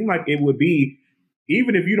veteran? It seemed like it would be,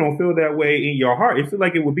 even if you don't feel that way in your heart, it feels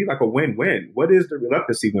like it would be like a win-win. What is the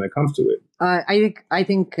reluctancy when it comes to it? I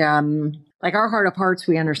think, like our heart of hearts,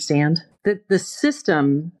 we understand that the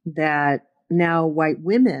system that now white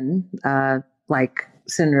women, like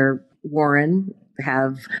Senator Warren,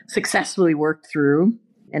 have successfully worked through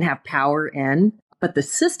and have power in, but the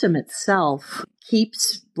system itself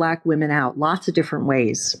keeps Black women out lots of different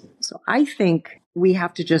ways. So I think we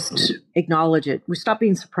have to just acknowledge it. We stop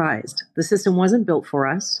being surprised. The system wasn't built for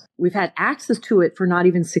us. We've had access to it for not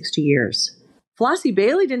even 60 years. Flossie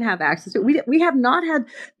Bailey didn't have access to it. We have not had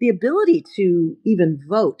the ability to even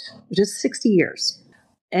vote for just 60 years.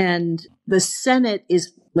 And the Senate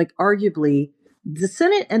is like arguably the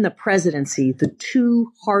Senate and the presidency, the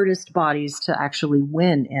two hardest bodies to actually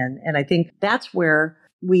win in. And I think that's where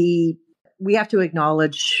we have to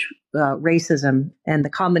acknowledge racism and the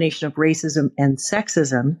combination of racism and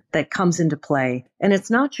sexism that comes into play. And it's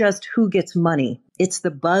not just who gets money. It's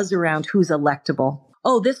the buzz around who's electable.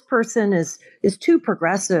 Oh, this person is too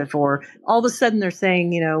progressive, or all of a sudden they're saying,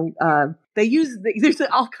 there's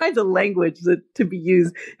all kinds of language to be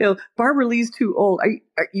used. Barbara Lee's too old.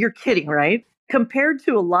 You're kidding, right? Compared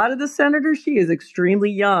to a lot of the senators, she is extremely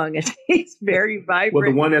young and she's very vibrant. Well,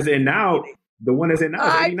 the one that's in now is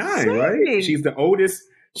 89, right? She's the oldest.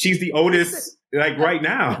 She's the oldest, like right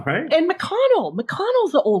now, right? And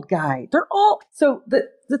McConnell's the old guy. They're all. So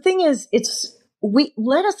the thing is,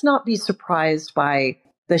 let us not be surprised by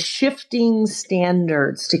the shifting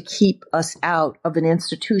standards to keep us out of an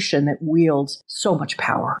institution that wields so much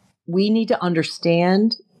power. We need to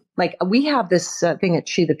understand, like we have this thing at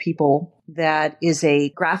She the People that is a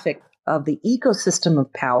graphic of the ecosystem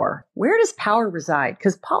of power. Where does power reside?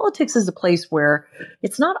 Because politics is a place where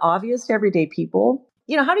it's not obvious to everyday people.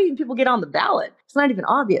 How do people get on the ballot? It's not even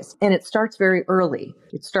obvious. And it starts very early.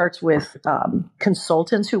 It starts with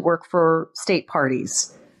consultants who work for state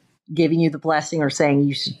parties giving you the blessing or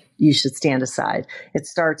saying you should stand aside. It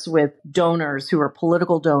starts with donors who are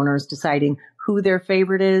political donors deciding who their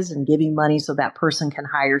favorite is and giving money so that person can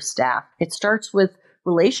hire staff. It starts with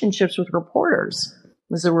relationships with reporters.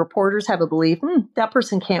 Because the reporters have a belief, that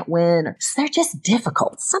person can't win. Or, they're just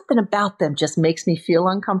difficult. Something about them just makes me feel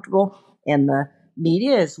uncomfortable. And the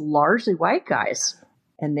media is largely white guys.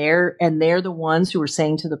 And they're the ones who are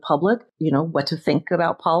saying to the public, what to think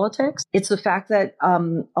about politics. It's the fact that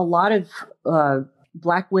a lot of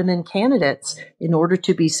Black women candidates, in order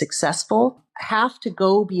to be successful, have to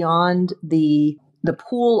go beyond the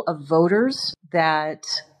pool of voters that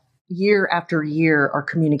year after year are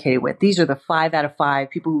communicated with. These are the 5 out of 5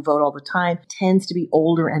 people who vote all the time. Tends to be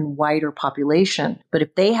older and whiter population. But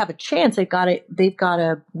if they have a chance, they've got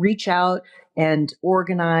to reach out and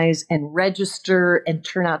organize and register and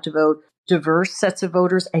turn out to vote diverse sets of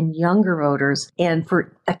voters and younger voters. And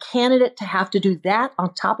for a candidate to have to do that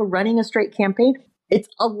on top of running a straight campaign, it's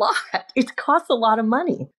a lot. It costs a lot of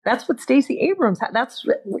money. That's what Stacey Abrams had. That's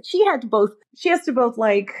what she has to both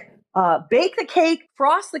bake the cake,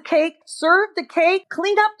 frost the cake, serve the cake,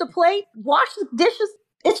 clean up the plate, wash the dishes.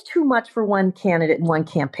 It's too much for one candidate in one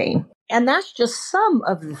campaign. And that's just some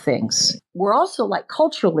of the things. We're also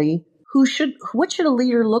culturally, what should a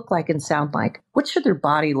leader look like and sound like? What should their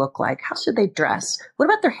body look like? How should they dress? What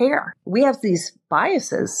about their hair? We have these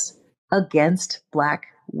biases against Black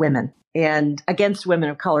women and against women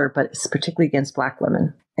of color, but particularly against Black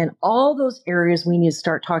women. And all those areas we need to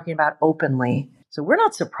start talking about openly. So we're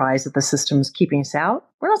not surprised that the system is keeping us out.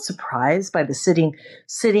 We're not surprised by the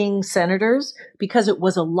sitting senators, because it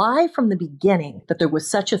was a lie from the beginning that there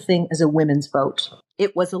was such a thing as a women's vote.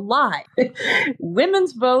 It was a lie.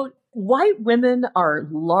 Women's vote. White women are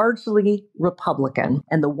largely Republican,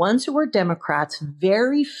 and the ones who are Democrats,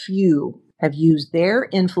 very few have used their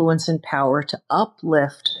influence and power to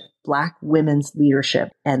uplift Black women's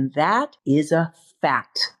leadership. And that is a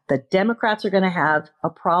fact. The Democrats are going to have a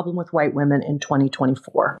problem with white women in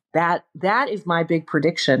 2024. That is my big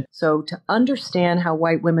prediction. So to understand how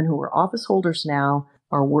white women who are office holders now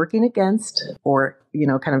are working against or,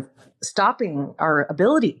 kind of stopping our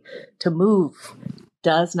ability to move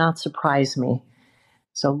does not surprise me.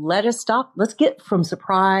 So let us stop. Let's get from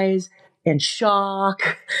surprise and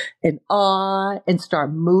shock and awe and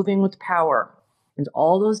start moving with power. And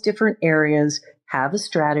all those different areas have a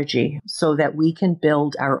strategy so that we can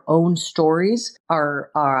build our own stories,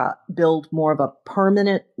 build more of a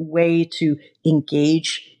permanent way to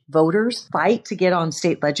engage voters, fight to get on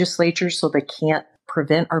state legislatures so they can't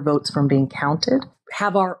prevent our votes from being counted,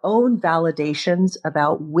 have our own validations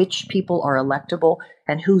about which people are electable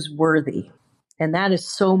and who's worthy. And that is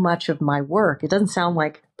so much of my work. It doesn't sound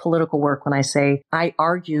like political work when I say I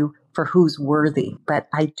argue for who's worthy, but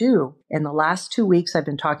I do. In the last 2 weeks, I've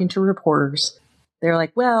been talking to reporters. They're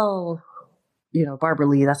like, well, Barbara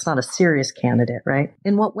Lee, that's not a serious candidate, right?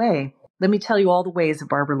 In what way? Let me tell you all the ways that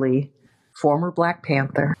Barbara Lee, former Black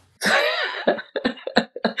Panther,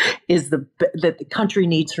 that the country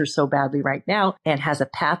needs her so badly right now and has a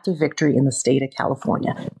path to victory in the state of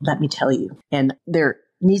California. Let me tell you. And there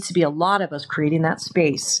needs to be a lot of us creating that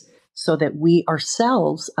space so that we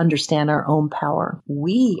ourselves understand our own power.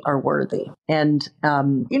 We are worthy. And,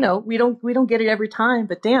 we don't get it every time,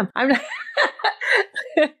 but damn, I'm not.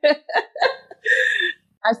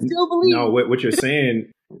 I still believe. No, what you're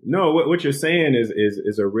saying. No, what you're saying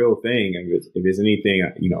is a real thing. And if there's anything,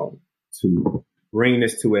 to bring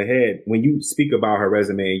this to a head. When you speak about her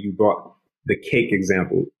resume and you brought the cake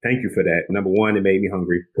example, thank you for that. Number one, it made me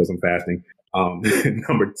hungry because I'm fasting.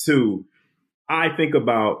 Number two, I think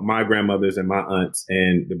about my grandmothers and my aunts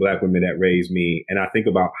and the Black women that raised me, and I think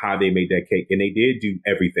about how they made that cake, and they did do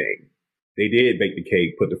everything. They did bake the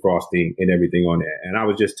cake, put the frosting and everything on there. And I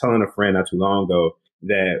was just telling a friend not too long ago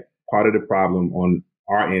that part of the problem on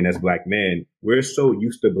our end as Black men, we're so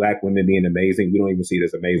used to Black women being amazing, we don't even see it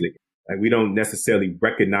as amazing. Like, we don't necessarily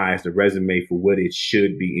recognize the resume for what it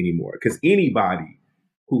should be anymore. Because anybody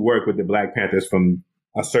who worked with the Black Panthers from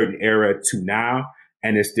a certain era to now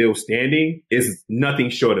and is still standing is nothing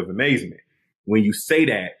short of amazement. When you say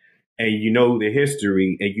that and you know the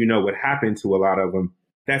history and you know what happened to a lot of them,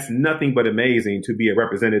 that's nothing but amazing to be a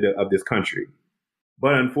representative of this country.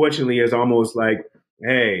 But unfortunately, it's almost like,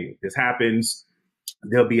 hey, this happens,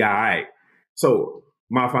 they'll be all right. So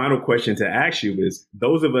my final question to ask you is,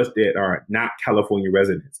 those of us that are not California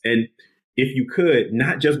residents, and if you could,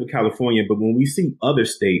 not just with California, but when we see other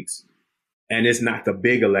states, and it's not the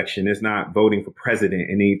big election, it's not voting for president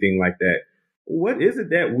and anything like that, what is it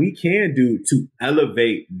that we can do to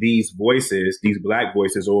elevate these voices, these Black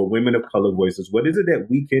voices or women of color voices? What is it that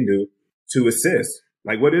we can do to assist?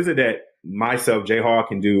 Like, what is it that myself, Jay Hall,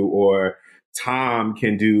 can do, or Tom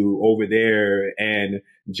can do over there, and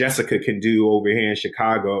Jessica can do over here in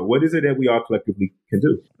Chicago? What is it that we all collectively can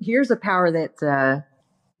do? Here's a power that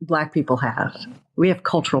Black people have. We have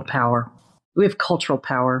cultural power. We have cultural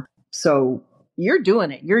power. So you're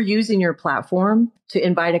doing it. You're using your platform to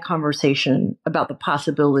invite a conversation about the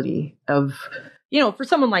possibility of, for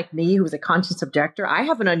someone like me who's a conscious objector, I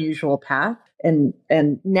have an unusual path. And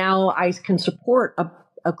now I can support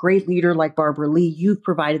a great leader like Barbara Lee. You've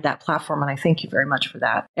provided that platform, and I thank you very much for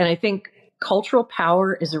that. And I think cultural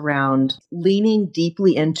power is around leaning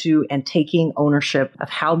deeply into and taking ownership of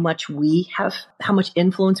how much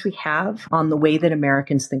influence we have on the way that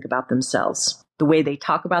Americans think about themselves, the way they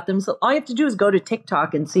talk about themselves. All you have to do is go to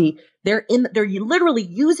TikTok and see they're literally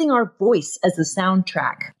using our voice as the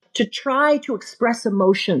soundtrack to try to express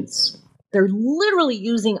emotions. They're literally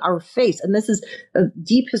using our face. And this is a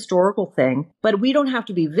deep historical thing, but we don't have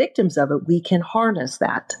to be victims of it. We can harness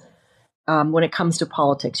that when it comes to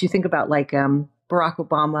politics. You think about like Barack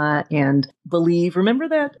Obama and Believe. Remember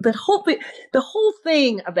that? The whole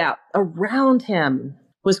thing about around him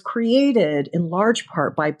was created in large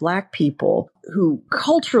part by Black people who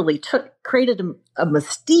culturally created a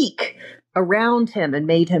mystique around him and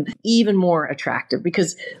made him even more attractive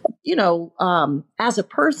because, as a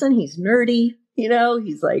person, he's nerdy,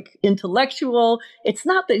 he's like intellectual. It's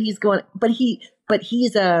not that he's going, but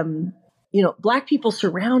he's, Black people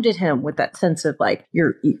surrounded him with that sense of like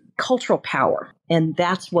your cultural power. And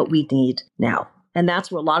that's what we need now. And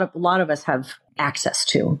that's what a lot of us have access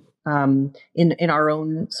to in our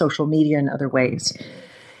own social media and other ways.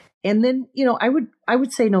 And then, I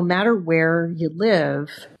would say no matter where you live,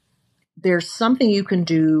 there's something you can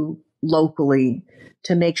do locally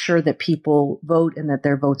to make sure that people vote and that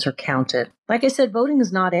their votes are counted. Like I said, voting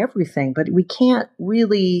is not everything, but we can't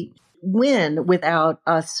really win without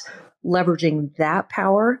us leveraging that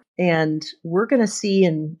power. And we're going to see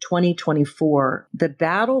in 2024, the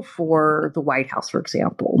battle for the White House, for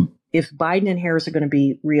example, if Biden and Harris are going to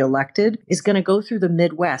be reelected, is going to go through the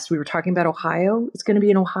Midwest. We were talking about Ohio. It's going to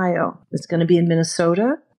be in Ohio. It's going to be in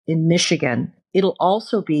Minnesota, in Michigan. It'll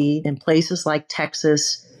also be in places like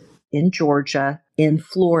Texas, in Georgia, in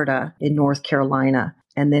Florida, in North Carolina,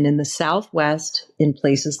 and then in the Southwest, in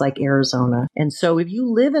places like Arizona. And so if you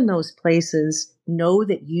live in those places, know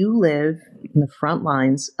that you live in the front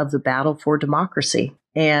lines of the battle for democracy.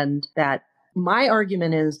 And that my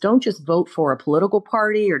argument is, don't just vote for a political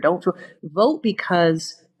party or don't vote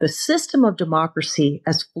because the system of democracy,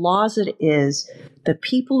 as flawed as it is, the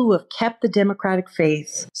people who have kept the democratic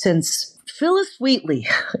faith since Phyllis Wheatley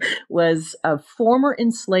was a former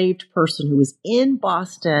enslaved person who was in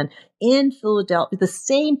Boston, in Philadelphia, at the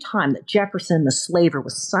same time that Jefferson, the slaver,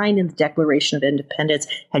 was signing the Declaration of Independence.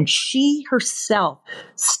 And she herself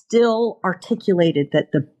still articulated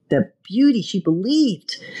that the beauty, she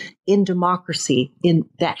believed in democracy, in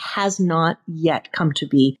that has not yet come to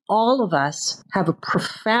be. All of us have a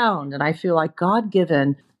profound, and I feel like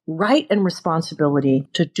God-given, right and responsibility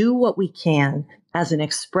to do what we can as an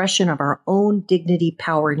expression of our own dignity,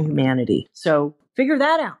 power, and humanity. So figure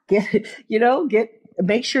that out.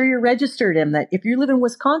 Make sure you're registered in that. If you live in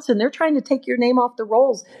Wisconsin, they're trying to take your name off the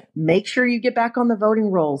rolls. Make sure you get back on the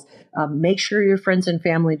voting rolls. Make sure your friends and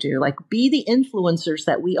family do. Like, be the influencers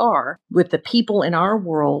that we are with the people in our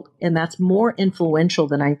world. And that's more influential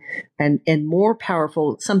than and more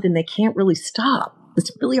powerful, something they can't really stop.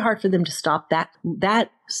 It's really hard for them to stop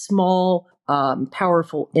that small,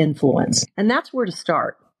 powerful influence. And that's where to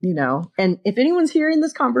start, And if anyone's hearing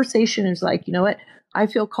this conversation and is like, you know what, I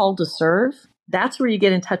feel called to serve, that's where you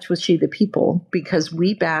get in touch with She the People, because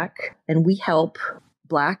we back and we help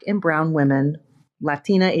Black and brown women,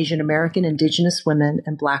 Latina, Asian American, Indigenous women,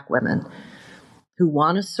 and Black women who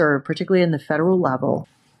want to serve, particularly in the federal level,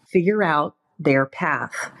 figure out their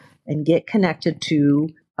path and get connected to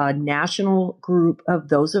a national group of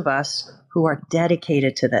those of us who are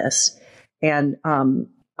dedicated to this. And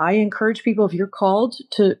I encourage people, if you're called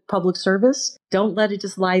to public service, don't let it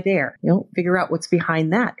just lie there. Figure out what's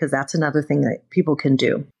behind that, because that's another thing that people can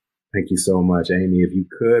do. Thank you so much, Aimee. If you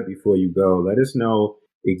could, before you go, let us know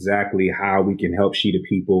exactly how we can help She the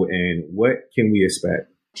People and what can we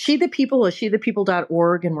expect. She the People is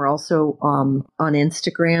shethepeople.org, and we're also on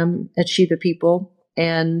Instagram at She the People.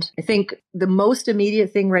 And I think the most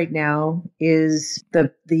immediate thing right now is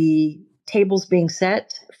the tables being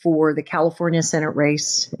set for the California Senate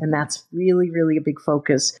race. And that's really, really a big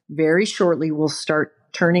focus. Very shortly, we'll start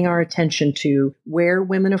turning our attention to where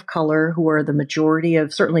women of color, who are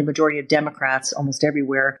certainly majority of Democrats almost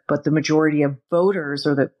everywhere, but the majority of voters,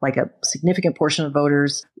 or a significant portion of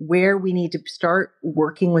voters, where we need to start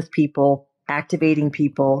working with people, activating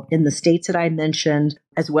people in the states that I mentioned,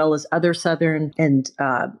 as well as other Southern and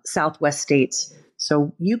Southwest states.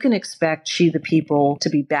 So you can expect She the People to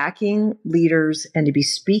be backing leaders and to be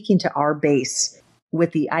speaking to our base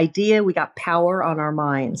with the idea we got power on our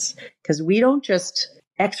minds, because we don't just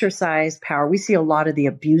exercise power. We see a lot of the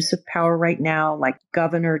abuse of power right now, like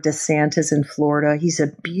Governor DeSantis in Florida. He's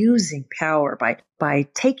abusing power by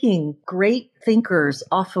taking great thinkers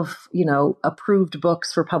off of, approved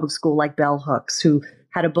books for public school, like Bell Hooks, who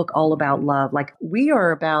had a book all about love. Like, we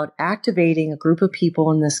are about activating a group of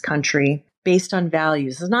people in this country based on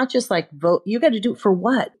values. It's not just like vote. You got to do it for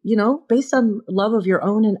what? Based on love of your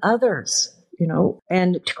own and others,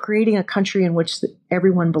 and to creating a country in which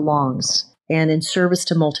everyone belongs, and in service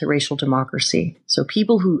to multiracial democracy. So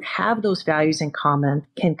people who have those values in common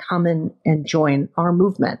can come in and join our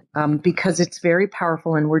movement, because it's very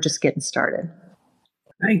powerful and we're just getting started.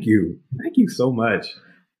 Thank you. Thank you so much.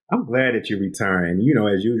 I'm glad that you returned.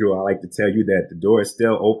 As usual, I like to tell you that the door is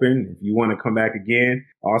still open. If you want to come back again,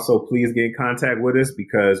 also please get in contact with us,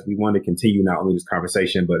 because we want to continue not only this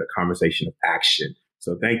conversation, but a conversation of action.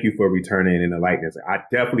 So thank you for returning in the likeness. I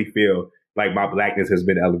definitely feel like my Blackness has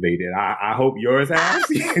been elevated. I hope yours has.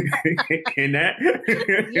 In that.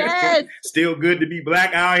 Yes. Still good to be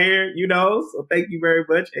Black out here, So thank you very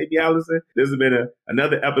much, Aimee Allison. This has been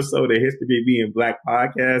another episode of History of Being Black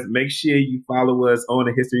podcast. Make sure you follow us on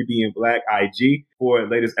the History of Being Black IG for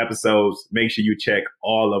latest episodes. Make sure you check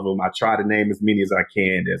all of them. I try to name as many as I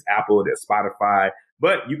can. There's Apple, there's Spotify,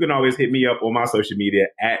 but you can always hit me up on my social media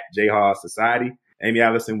at JHall Society. Aimee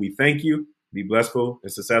Allison, we thank you. Be blessful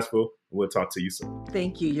and successful. We'll talk to you soon.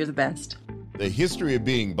 Thank you. You're the best. The History of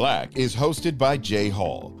Being Black is hosted by Jay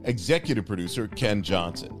Hall, executive producer Ken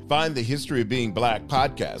Johnson. Find the History of Being Black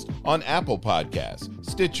podcast on Apple Podcasts,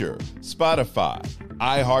 Stitcher, Spotify,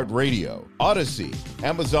 iHeartRadio, Odyssey,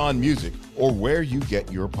 Amazon Music, or where you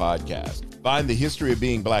get your podcast. Find the History of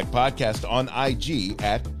Being Black podcast on IG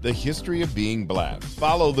at The History of Being Black.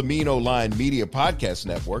 Follow the Mean O-Line Media Podcast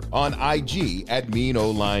Network on IG at Mean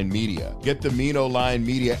O-Line Media. Get the Mean O-Line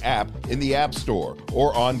Media app in the App Store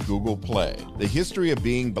or on Google Play. The History of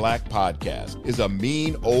Being Black podcast is a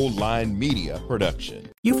Mean O-Line Media production.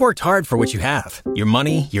 You've worked hard for what you have. Your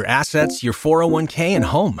money, your assets, your 401k, and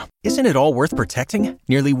home. Isn't it all worth protecting?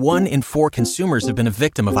 Nearly 1 in 4 consumers have been a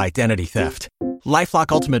victim of identity theft.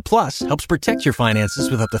 LifeLock Ultimate Plus helps protect your finances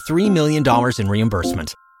with up to $3 million in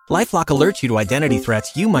reimbursement. LifeLock alerts you to identity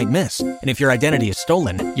threats you might miss. And if your identity is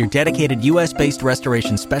stolen, your dedicated U.S.-based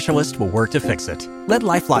restoration specialist will work to fix it. Let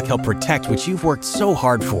LifeLock help protect what you've worked so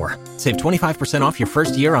hard for. Save 25% off your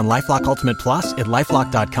first year on LifeLock Ultimate Plus at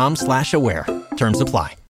LifeLock.com/aware. Terms apply.